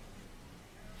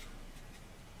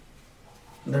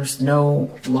 There's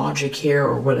no logic here,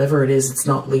 or whatever it is, it's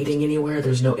not leading anywhere.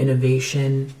 There's no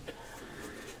innovation.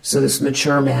 So this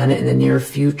mature man in the near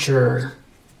future,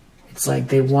 it's like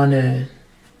they want to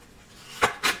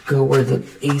go where the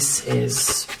ace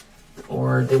is,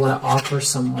 or they want to offer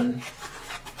someone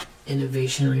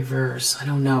innovation reverse. I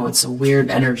don't know. It's a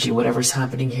weird energy, whatever's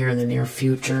happening here in the near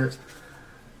future.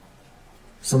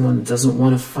 Someone doesn't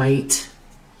want to fight.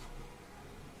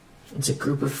 It's a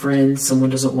group of friends. Someone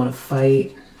doesn't want to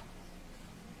fight.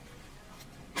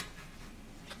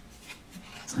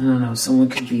 I don't know. Someone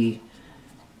could be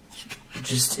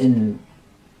just in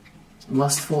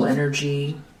lustful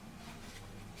energy.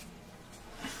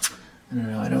 I don't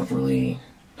know. I don't really...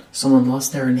 Someone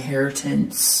lost their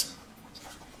inheritance.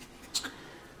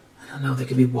 I don't know, they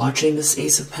could be watching this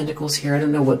Ace of Pentacles here. I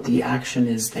don't know what the action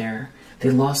is there. They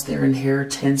lost their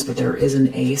inheritance, but there is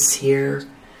an ace here.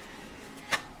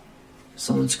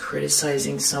 Someone's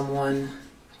criticizing someone.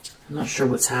 I'm not sure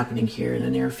what's happening here in the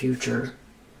near future.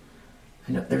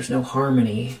 I know there's no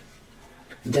harmony.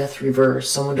 Death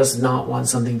reverse. Someone does not want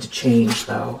something to change,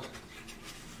 though.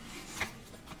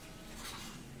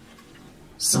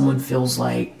 Someone feels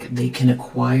like they can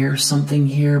acquire something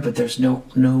here, but there's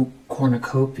no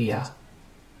cornucopia.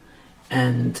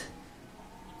 And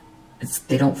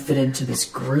they don't fit into this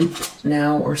group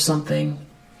now or something.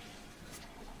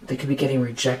 They could be getting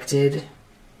rejected.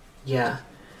 Yeah.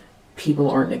 People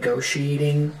aren't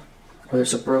negotiating. Or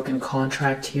there's a broken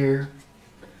contract here.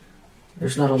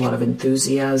 There's not a lot of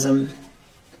enthusiasm.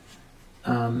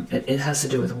 It has to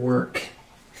do with work,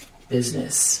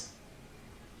 business.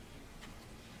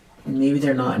 Maybe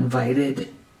they're not invited,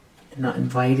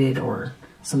 or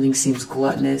something seems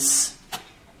gluttonous.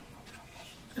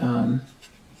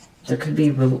 There could be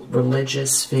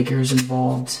religious figures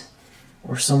involved,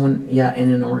 or someone, yeah,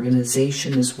 in an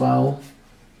organization as well.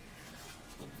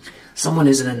 Someone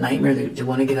is in a nightmare. They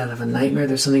want to get out of a nightmare.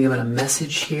 There's something about a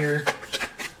message here,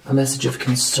 a message of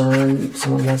concern.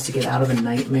 Someone wants to get out of a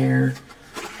nightmare.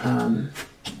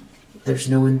 There's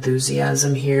no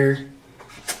enthusiasm here.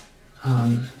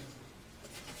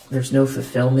 There's no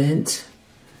fulfillment.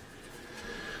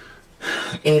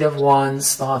 Eight of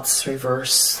Wands, thoughts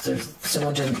reverse.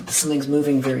 Something's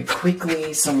moving very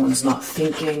quickly. Someone's not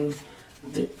thinking,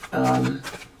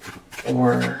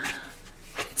 or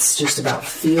it's just about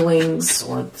feelings,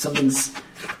 or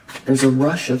there's a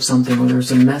rush of something, or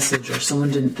there's a message, or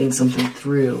someone didn't think something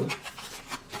through.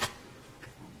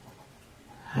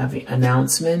 Having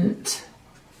announcement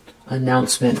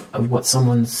of what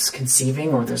someone's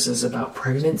conceiving, or this is about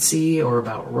pregnancy or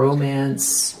about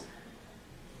romance.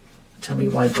 Tell me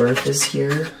why birth is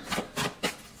here.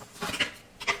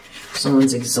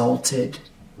 Someone's exalted.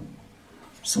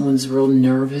 Someone's real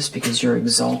nervous because you're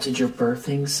exalted, you're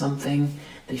birthing something.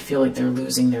 They feel like they're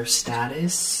losing their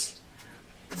status.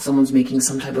 Someone's making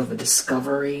some type of a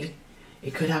discovery.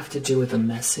 It could have to do with a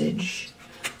message.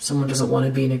 Someone doesn't want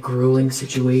to be in a grueling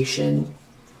situation.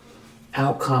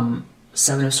 Outcome,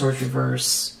 7 of Swords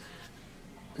reverse.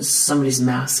 Somebody's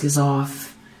mask is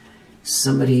off.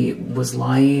 Somebody was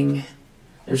lying.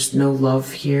 There's no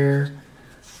love here.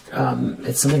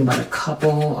 It's something about a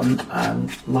couple.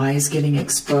 Lies getting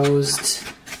exposed.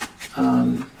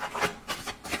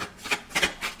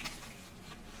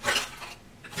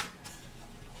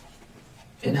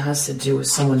 It has to do with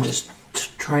someone just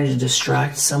trying to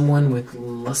distract someone with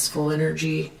lustful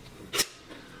energy.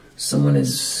 Someone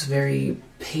is very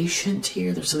patient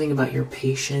here. There's something about your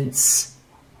patience.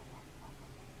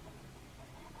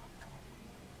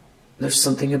 There's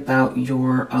something about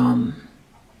your, I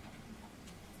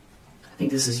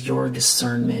think this is your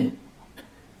discernment,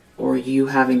 or you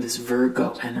having this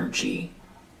Virgo energy.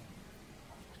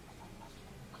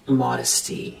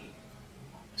 Modesty,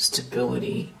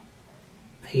 stability,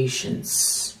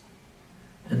 patience.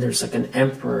 And there's like an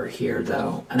Emperor here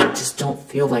though, and I just don't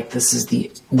feel like this is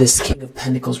this King of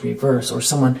Pentacles reverse, or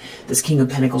someone, this King of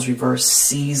Pentacles reverse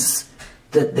sees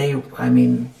that they, I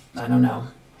mean, I don't know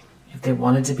if they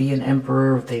wanted to be an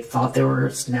Emperor, if they thought they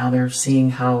were, now they're seeing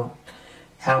how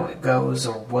it goes,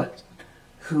 or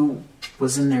who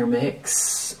was in their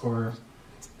mix, or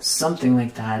something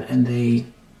like that, and they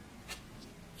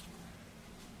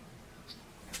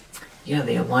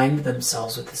aligned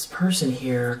themselves with this person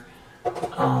here.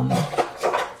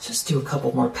 Just do a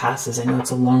couple more passes. I know it's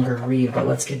a longer read, but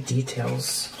let's get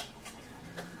details.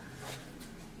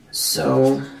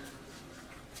 So,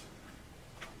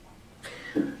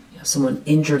 yeah, someone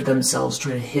injured themselves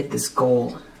trying to hit this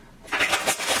goal.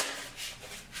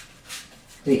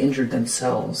 They injured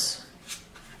themselves.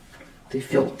 They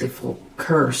feel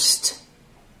cursed.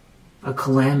 A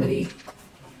calamity.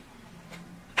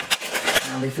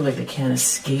 Now they feel like they can't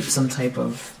escape some type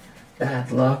of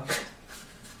bad luck.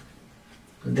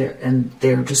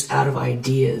 They're just out of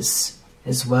ideas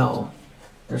as well.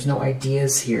 There's no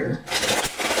ideas here.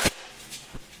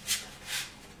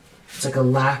 It's like a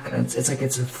lack. It's like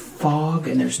it's a fog,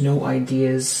 and there's no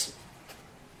ideas.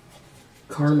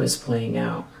 Karma's playing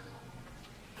out.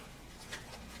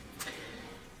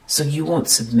 So you won't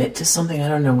submit to something? I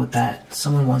don't know what that...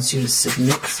 Someone wants you to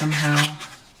submit somehow.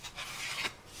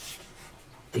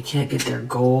 They can't get their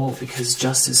goal because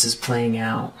justice is playing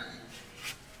out.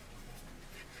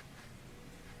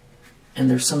 And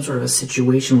there's some sort of a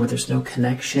situation where there's no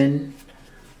connection.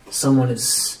 Someone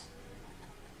is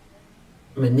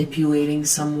manipulating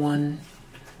someone.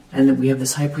 And then we have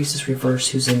this High Priestess reverse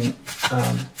who's in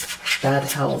bad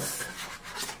health.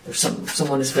 There's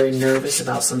someone is very nervous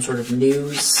about some sort of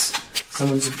news.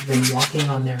 Someone's been walking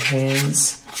on their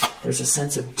hands. There's a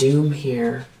sense of doom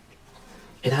here.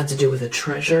 It had to do with a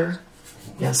treasure.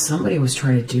 Yeah, somebody was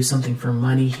trying to do something for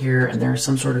money here, and there's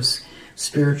some sort of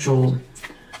spiritual,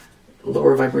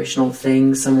 lower vibrational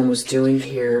thing someone was doing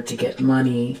here to get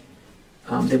money.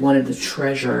 They wanted the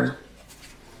treasure.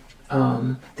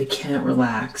 They can't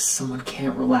relax. Someone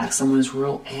can't relax. Someone is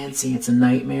real antsy. It's a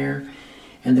nightmare.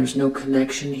 And there's no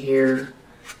connection here.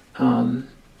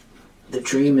 The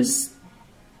dream is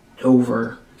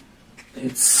over.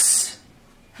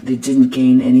 They didn't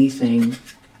gain anything.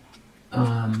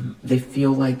 They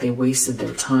feel like they wasted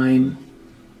their time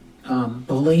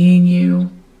bullying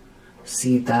you.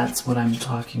 See, that's what I'm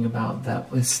talking about. That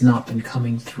has not been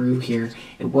coming through here.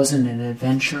 It wasn't an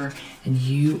adventure, and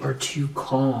you are too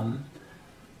calm,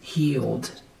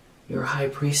 healed. Your High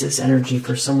Priestess energy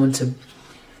for someone to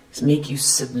make you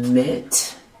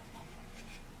submit.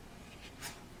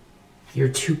 You're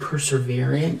too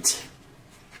perseverant,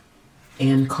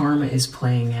 and karma is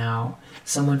playing out.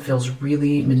 Someone feels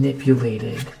really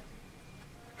manipulated,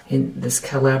 and this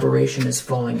collaboration is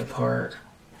falling apart.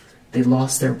 They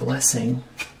lost their blessing.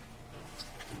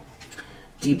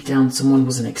 Deep down, someone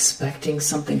wasn't expecting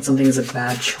something. Something is a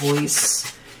bad choice.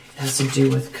 It has to do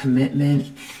with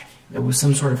commitment. There was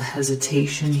some sort of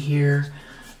hesitation here.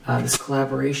 This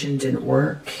collaboration didn't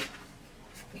work.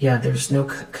 Yeah, there's no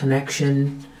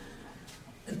connection.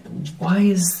 Why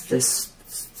is this?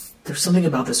 There's something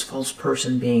about this false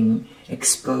person being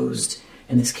exposed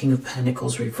in this King of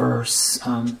Pentacles reverse,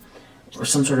 or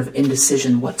some sort of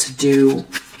indecision what to do.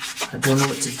 I don't know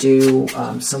what to do.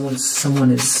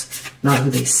 Someone is not who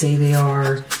they say they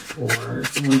are, or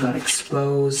someone got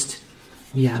exposed.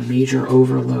 Yeah, major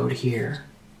overload here.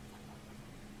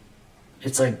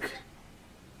 It's like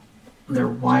their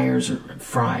wires are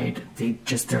fried.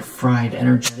 They're fried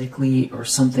energetically or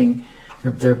something.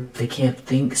 They can't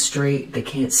think straight. They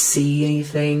can't see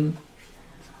anything.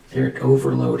 They're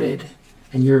overloaded.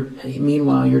 And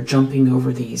meanwhile, you're jumping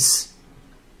over these,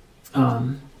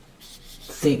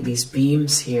 these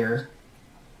beams here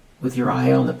with your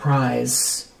eye on the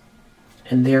prize,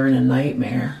 and they're in a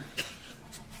nightmare.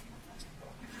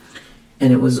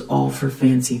 And it was all for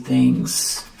fancy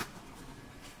things.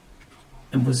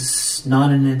 It was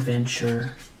not an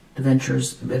adventure.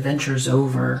 Adventure's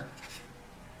over.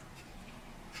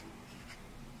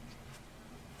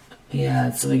 Yeah,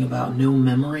 it's something about no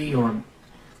memory, or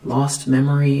lost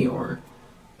memory, or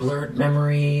blurred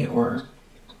memory, or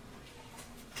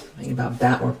something about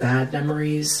bad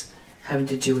memories having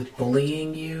to do with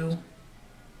bullying you,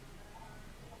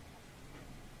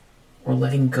 or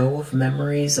letting go of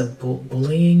memories of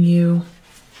bullying you.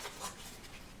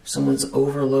 Someone's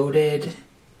overloaded.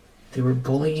 They were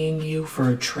bullying you for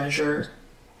a treasure.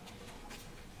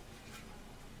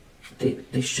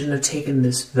 They shouldn't have taken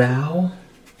this vow.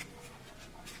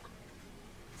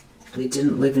 They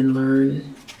didn't live and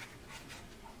learn.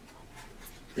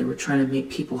 They were trying to make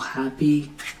people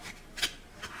happy.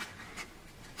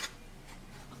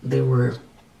 They were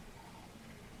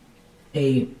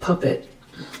a puppet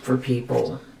for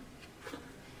people.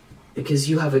 Because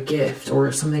you have a gift, or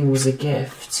if something was a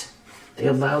gift, they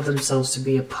allowed themselves to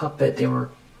be a puppet. They were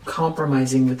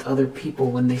compromising with other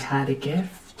people when they had a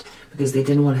gift, because they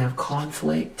didn't want to have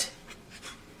conflict.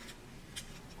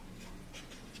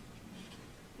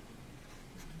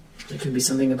 There could be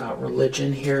something about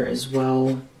religion here as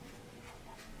well.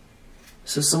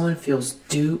 So someone feels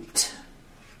duped.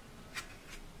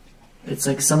 It's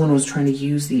like someone was trying to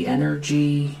use the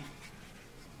energy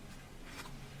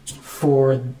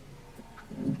for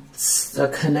a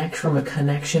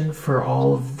connection for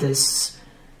all of this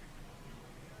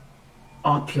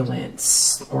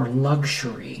opulence or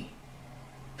luxury.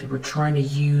 They were trying to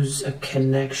use a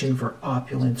connection for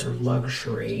opulence or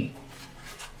luxury.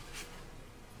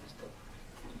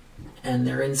 And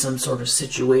they're in some sort of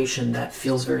situation that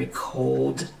feels very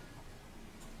cold,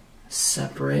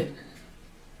 separate.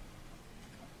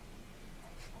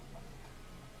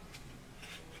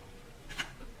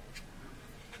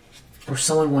 Or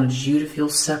someone wanted you to feel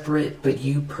separate, but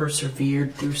you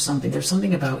persevered through something. There's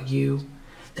something about you.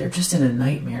 They're just in a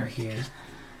nightmare here.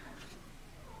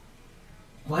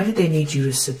 Why did they need you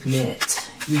to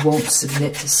submit? You won't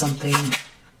submit to something.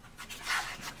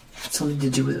 Something to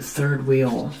do with a third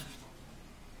wheel.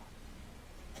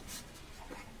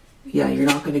 Yeah, you're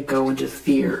not going to go into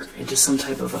fear, into some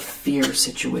type of a fear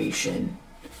situation.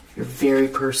 You're very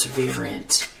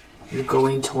perseverant. You're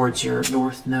going towards your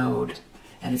north node.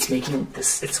 And it's making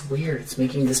this, it's weird, it's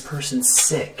making this person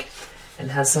sick.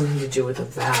 And has something to do with a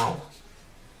vow.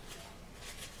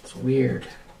 It's weird.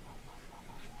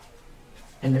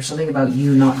 And there's something about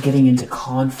you not getting into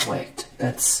conflict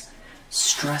that's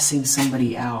stressing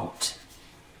somebody out.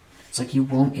 It's like you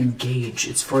won't engage.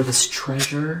 It's for this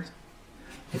treasure.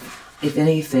 If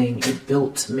anything, it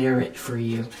built merit for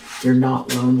you. You're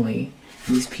not lonely.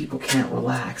 These people can't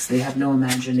relax. They have no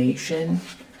imagination.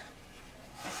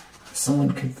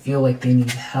 Someone could feel like they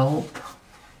need help.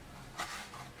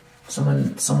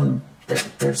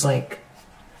 There's like,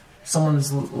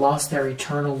 someone's lost their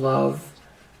eternal love.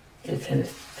 And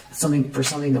something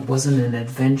that wasn't an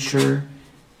adventure.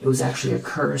 It was actually a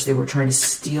curse. They were trying to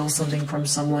steal something from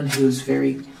someone who was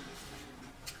very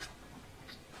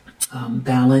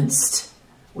balanced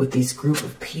with these group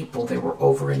of people. They were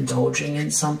overindulging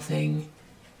in something.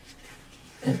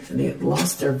 And they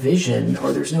lost their vision,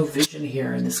 or there's no vision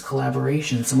here in this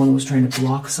collaboration. Someone was trying to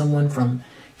block someone from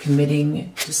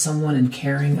committing to someone and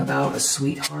caring about a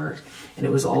sweetheart, and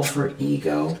it was all for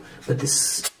ego. But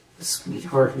this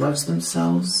sweetheart loves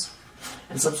themselves,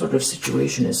 and some sort of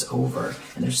situation is over.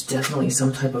 And there's definitely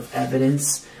some type of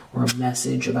evidence or a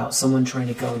message about someone trying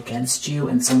to go against you,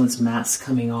 and someone's mask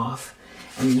coming off.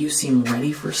 And you seem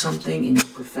ready for something in your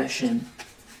profession.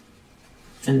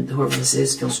 And whoever this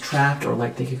is feels trapped, or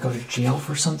like they could go to jail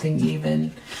for something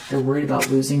even. They're worried about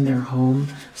losing their home.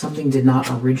 Something did not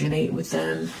originate with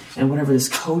them. And whatever this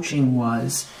coaching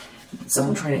was,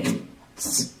 someone trying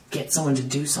to get someone to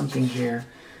do something here,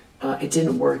 it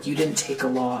didn't work. You didn't take a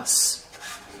loss.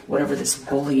 Whatever this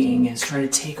bullying is, trying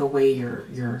to take away your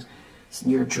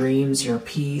dreams, your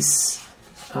peace.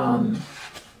 And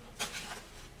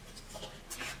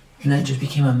that just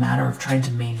became a matter of trying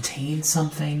to maintain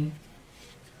something.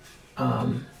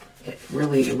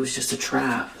 It was just a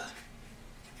trap.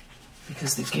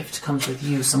 Because the gift comes with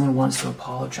you. Someone wants to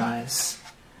apologize.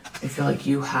 They feel like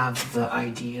you have the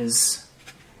ideas.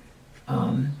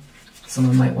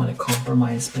 Someone might want to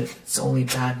compromise, but it's only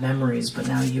bad memories. But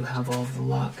now you have all the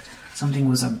luck. Something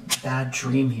was a bad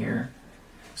dream here.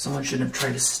 Someone shouldn't have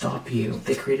tried to stop you.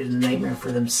 They created a nightmare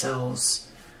for themselves.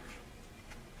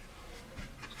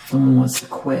 Someone wants to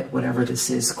quit whatever this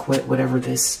is, quit whatever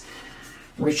this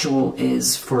ritual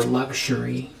is for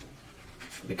luxury.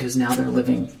 Because now they're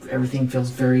living, everything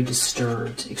feels very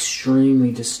disturbed,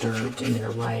 extremely disturbed in their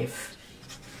life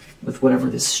with whatever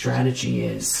this strategy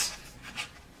is.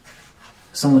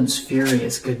 Someone's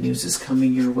furious. Good news is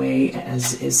coming your way,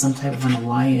 as is some type of an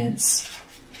alliance.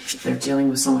 They're dealing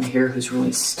with someone here who's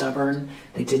really stubborn.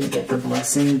 They didn't get the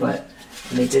blessing, but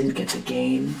they didn't get the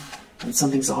gain. And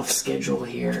something's off schedule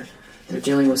here. They're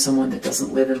dealing with someone that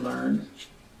doesn't live and learn.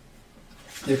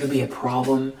 There could be a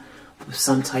problem with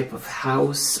some type of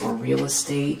house or real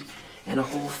estate and a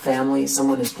whole family.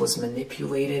 Someone was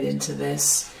manipulated into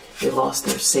this. They lost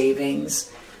their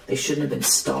savings. They shouldn't have been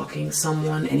stalking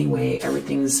someone. Anyway,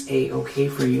 everything's a-okay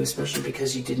for you, especially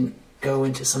because you didn't go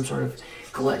into some sort of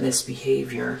gluttonous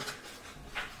behavior.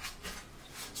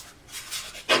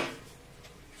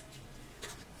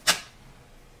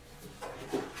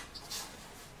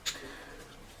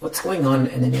 What's going on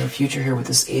in the near future here with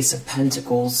this Ace of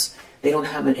Pentacles? They don't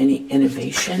have any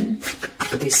innovation,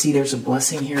 but they see there's a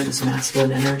blessing here, this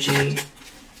masculine energy.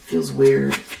 Feels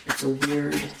weird. It's a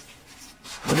weird...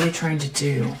 What are they trying to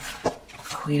do?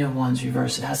 Queen of Wands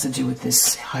reverse. It has to do with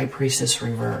this High Priestess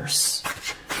reverse.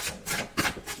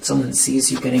 Someone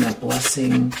sees you getting a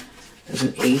blessing. There's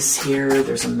an ace here.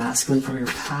 There's a masculine from your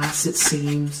past, it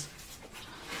seems.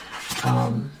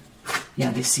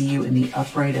 Yeah, they see you in the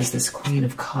upright as this Queen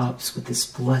of Cups with this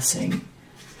blessing.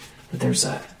 But there's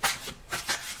a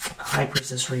High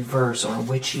Priestess reverse or a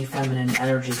witchy feminine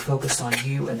energy focused on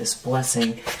you and this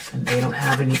blessing, and they don't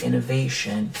have any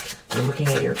innovation. They're looking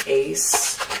at your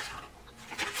ace.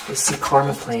 They see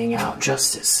karma playing out.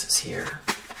 Justice is here.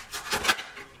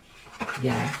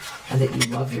 Yeah, and that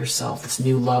you love yourself. This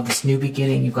new love, this new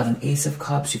beginning. You've got an Ace of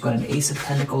Cups. You've got an Ace of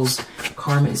Pentacles.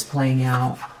 Karma is playing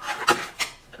out.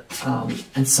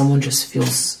 And someone just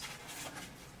feels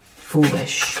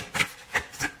foolish.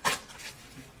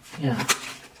 Yeah.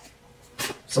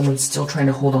 Someone's still trying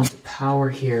to hold on to power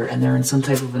here, and they're in some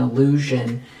type of an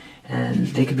illusion, and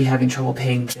they could be having trouble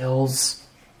paying bills.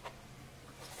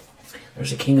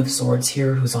 There's a King of Swords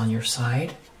here who's on your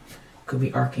side. Could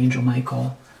be Archangel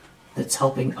Michael, that's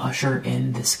helping usher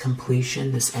in this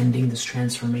completion, this ending, this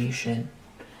transformation.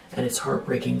 And it's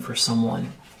heartbreaking for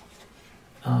someone.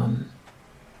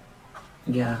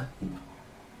 Yeah.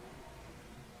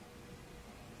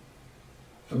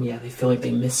 Yeah, they feel like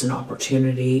they missed an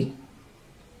opportunity.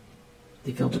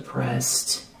 They feel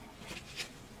depressed.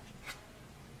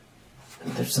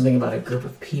 There's something about a group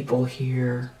of people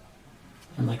here,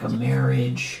 and like a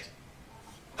marriage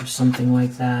or something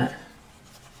like that.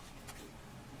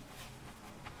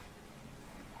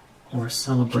 Or a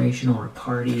celebration or a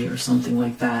party or something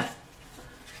like that.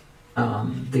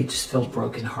 They just feel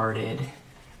brokenhearted.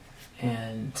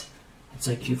 And it's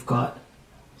like you've got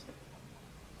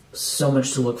so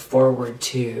much to look forward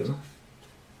to.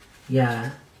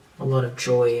 Yeah, a lot of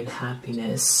joy and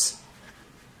happiness.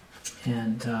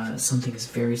 And something is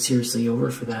very seriously over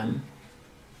for them.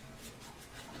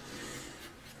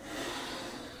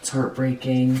 It's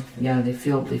heartbreaking. Yeah, they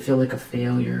feel like a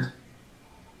failure.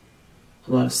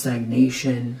 A lot of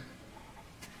stagnation.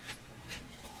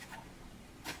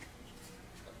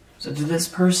 So to this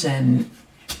person,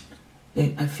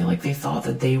 I feel like they thought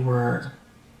that they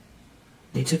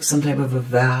took some type of a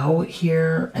vow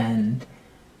here, and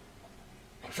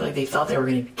I feel like they thought they were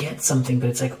going to get something, but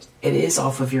it's like, it is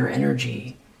off of your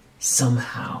energy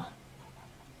somehow.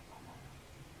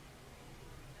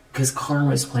 Because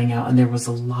karma is playing out, and there was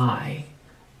a lie.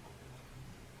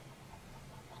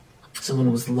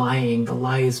 Someone was lying. The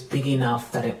lie is big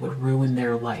enough that it would ruin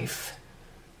their life.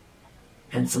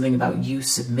 And something about you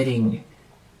submitting,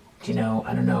 you know,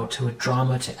 I don't know, to a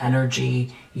drama, to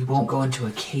energy. You won't go into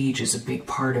a cage is a big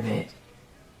part of it.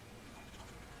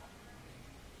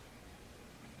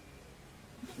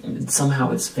 And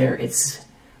somehow it's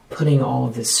putting all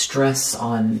of this stress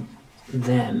on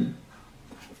them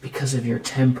because of your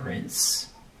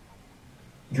temperance,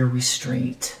 your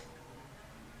restraint,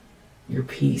 your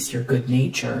peace, your good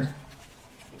nature.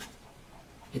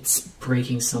 It's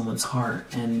breaking someone's heart,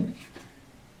 and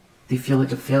they feel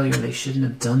like a failure. They shouldn't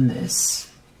have done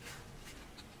this.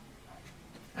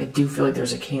 I do feel like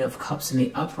there's a King of Cups in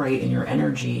the upright in your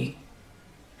energy,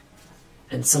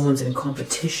 and someone's in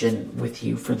competition with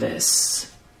you for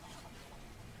this.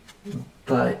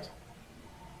 But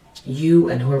you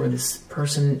and whoever this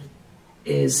person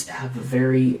is have a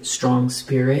very strong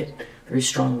spirit, very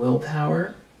strong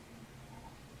willpower.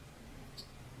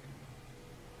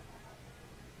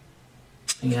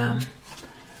 Yeah.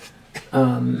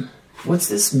 What's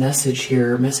this message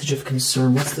here? Message of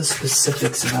concern. What's the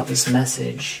specifics about this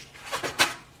message?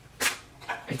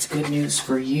 It's good news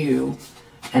for you,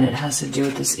 and it has to do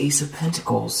with this Ace of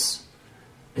Pentacles.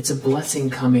 It's a blessing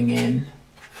coming in,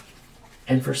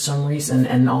 and for some reason,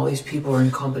 and all these people are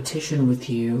in competition with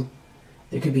you.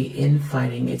 There could be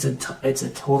infighting. It's a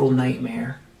total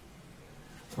nightmare.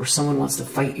 Or someone wants to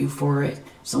fight you for it.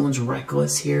 Someone's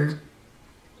reckless here.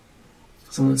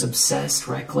 Someone's obsessed,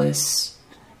 reckless.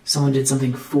 Someone did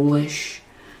something foolish.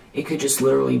 It could just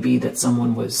literally be that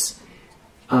someone was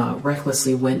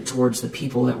recklessly went towards the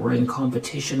people that were in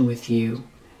competition with you,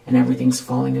 and everything's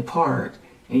falling apart,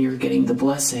 and you're getting the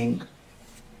blessing.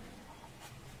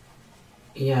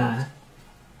 Yeah.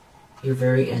 You're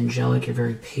very angelic, you're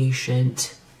very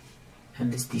patient,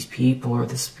 and these people, or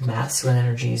this masculine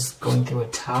energy, is going through a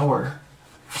tower.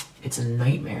 It's a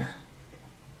nightmare.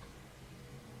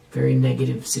 Very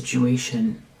negative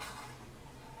situation.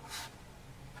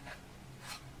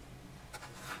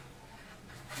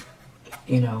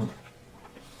 You know,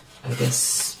 I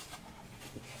guess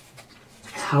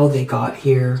how they got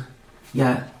here.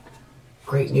 Yeah,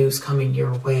 great news coming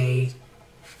your way.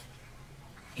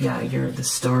 Yeah, you're the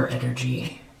star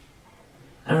energy.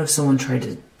 I don't know if someone tried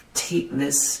to take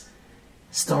this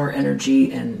star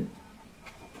energy and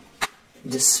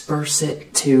disperse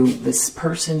it to this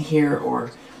person here,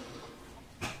 or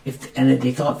if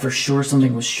they thought for sure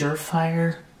something was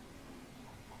surefire,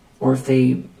 or if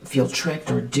they feel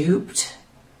tricked or duped,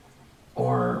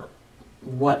 or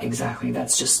what exactly.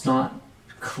 That's just not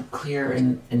clear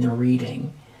in the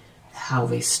reading how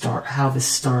this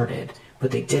started. But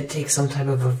they did take some type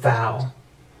of a vow,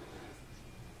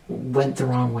 went the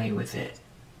wrong way with it,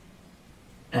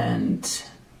 and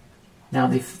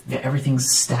now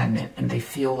everything's stagnant, and they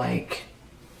feel like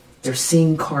they're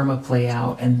seeing karma play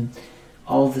out and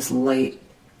all this light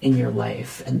in your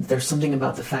life. And there's something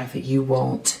about the fact that you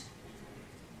won't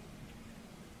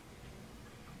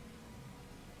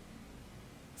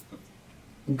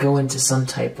go into some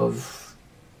type of,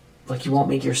 like, you won't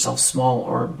make yourself small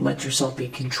or let yourself be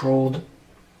controlled,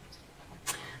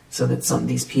 so that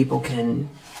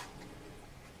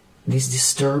these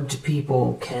disturbed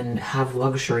people can have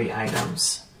luxury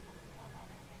items,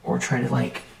 or try to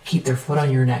like keep their foot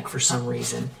on your neck for some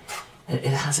reason. It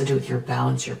has to do with your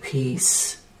balance, your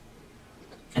peace,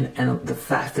 and the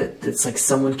fact that it's like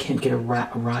someone can't get a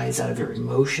rise out of your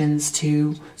emotions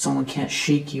too. Someone can't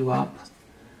shake you up,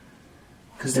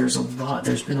 because there's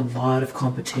been a lot of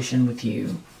competition with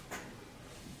you.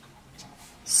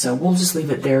 So we'll just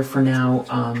leave it there for now.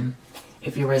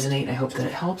 If you resonate, I hope that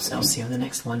it helps. I'll see you on the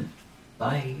next one.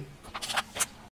 Bye.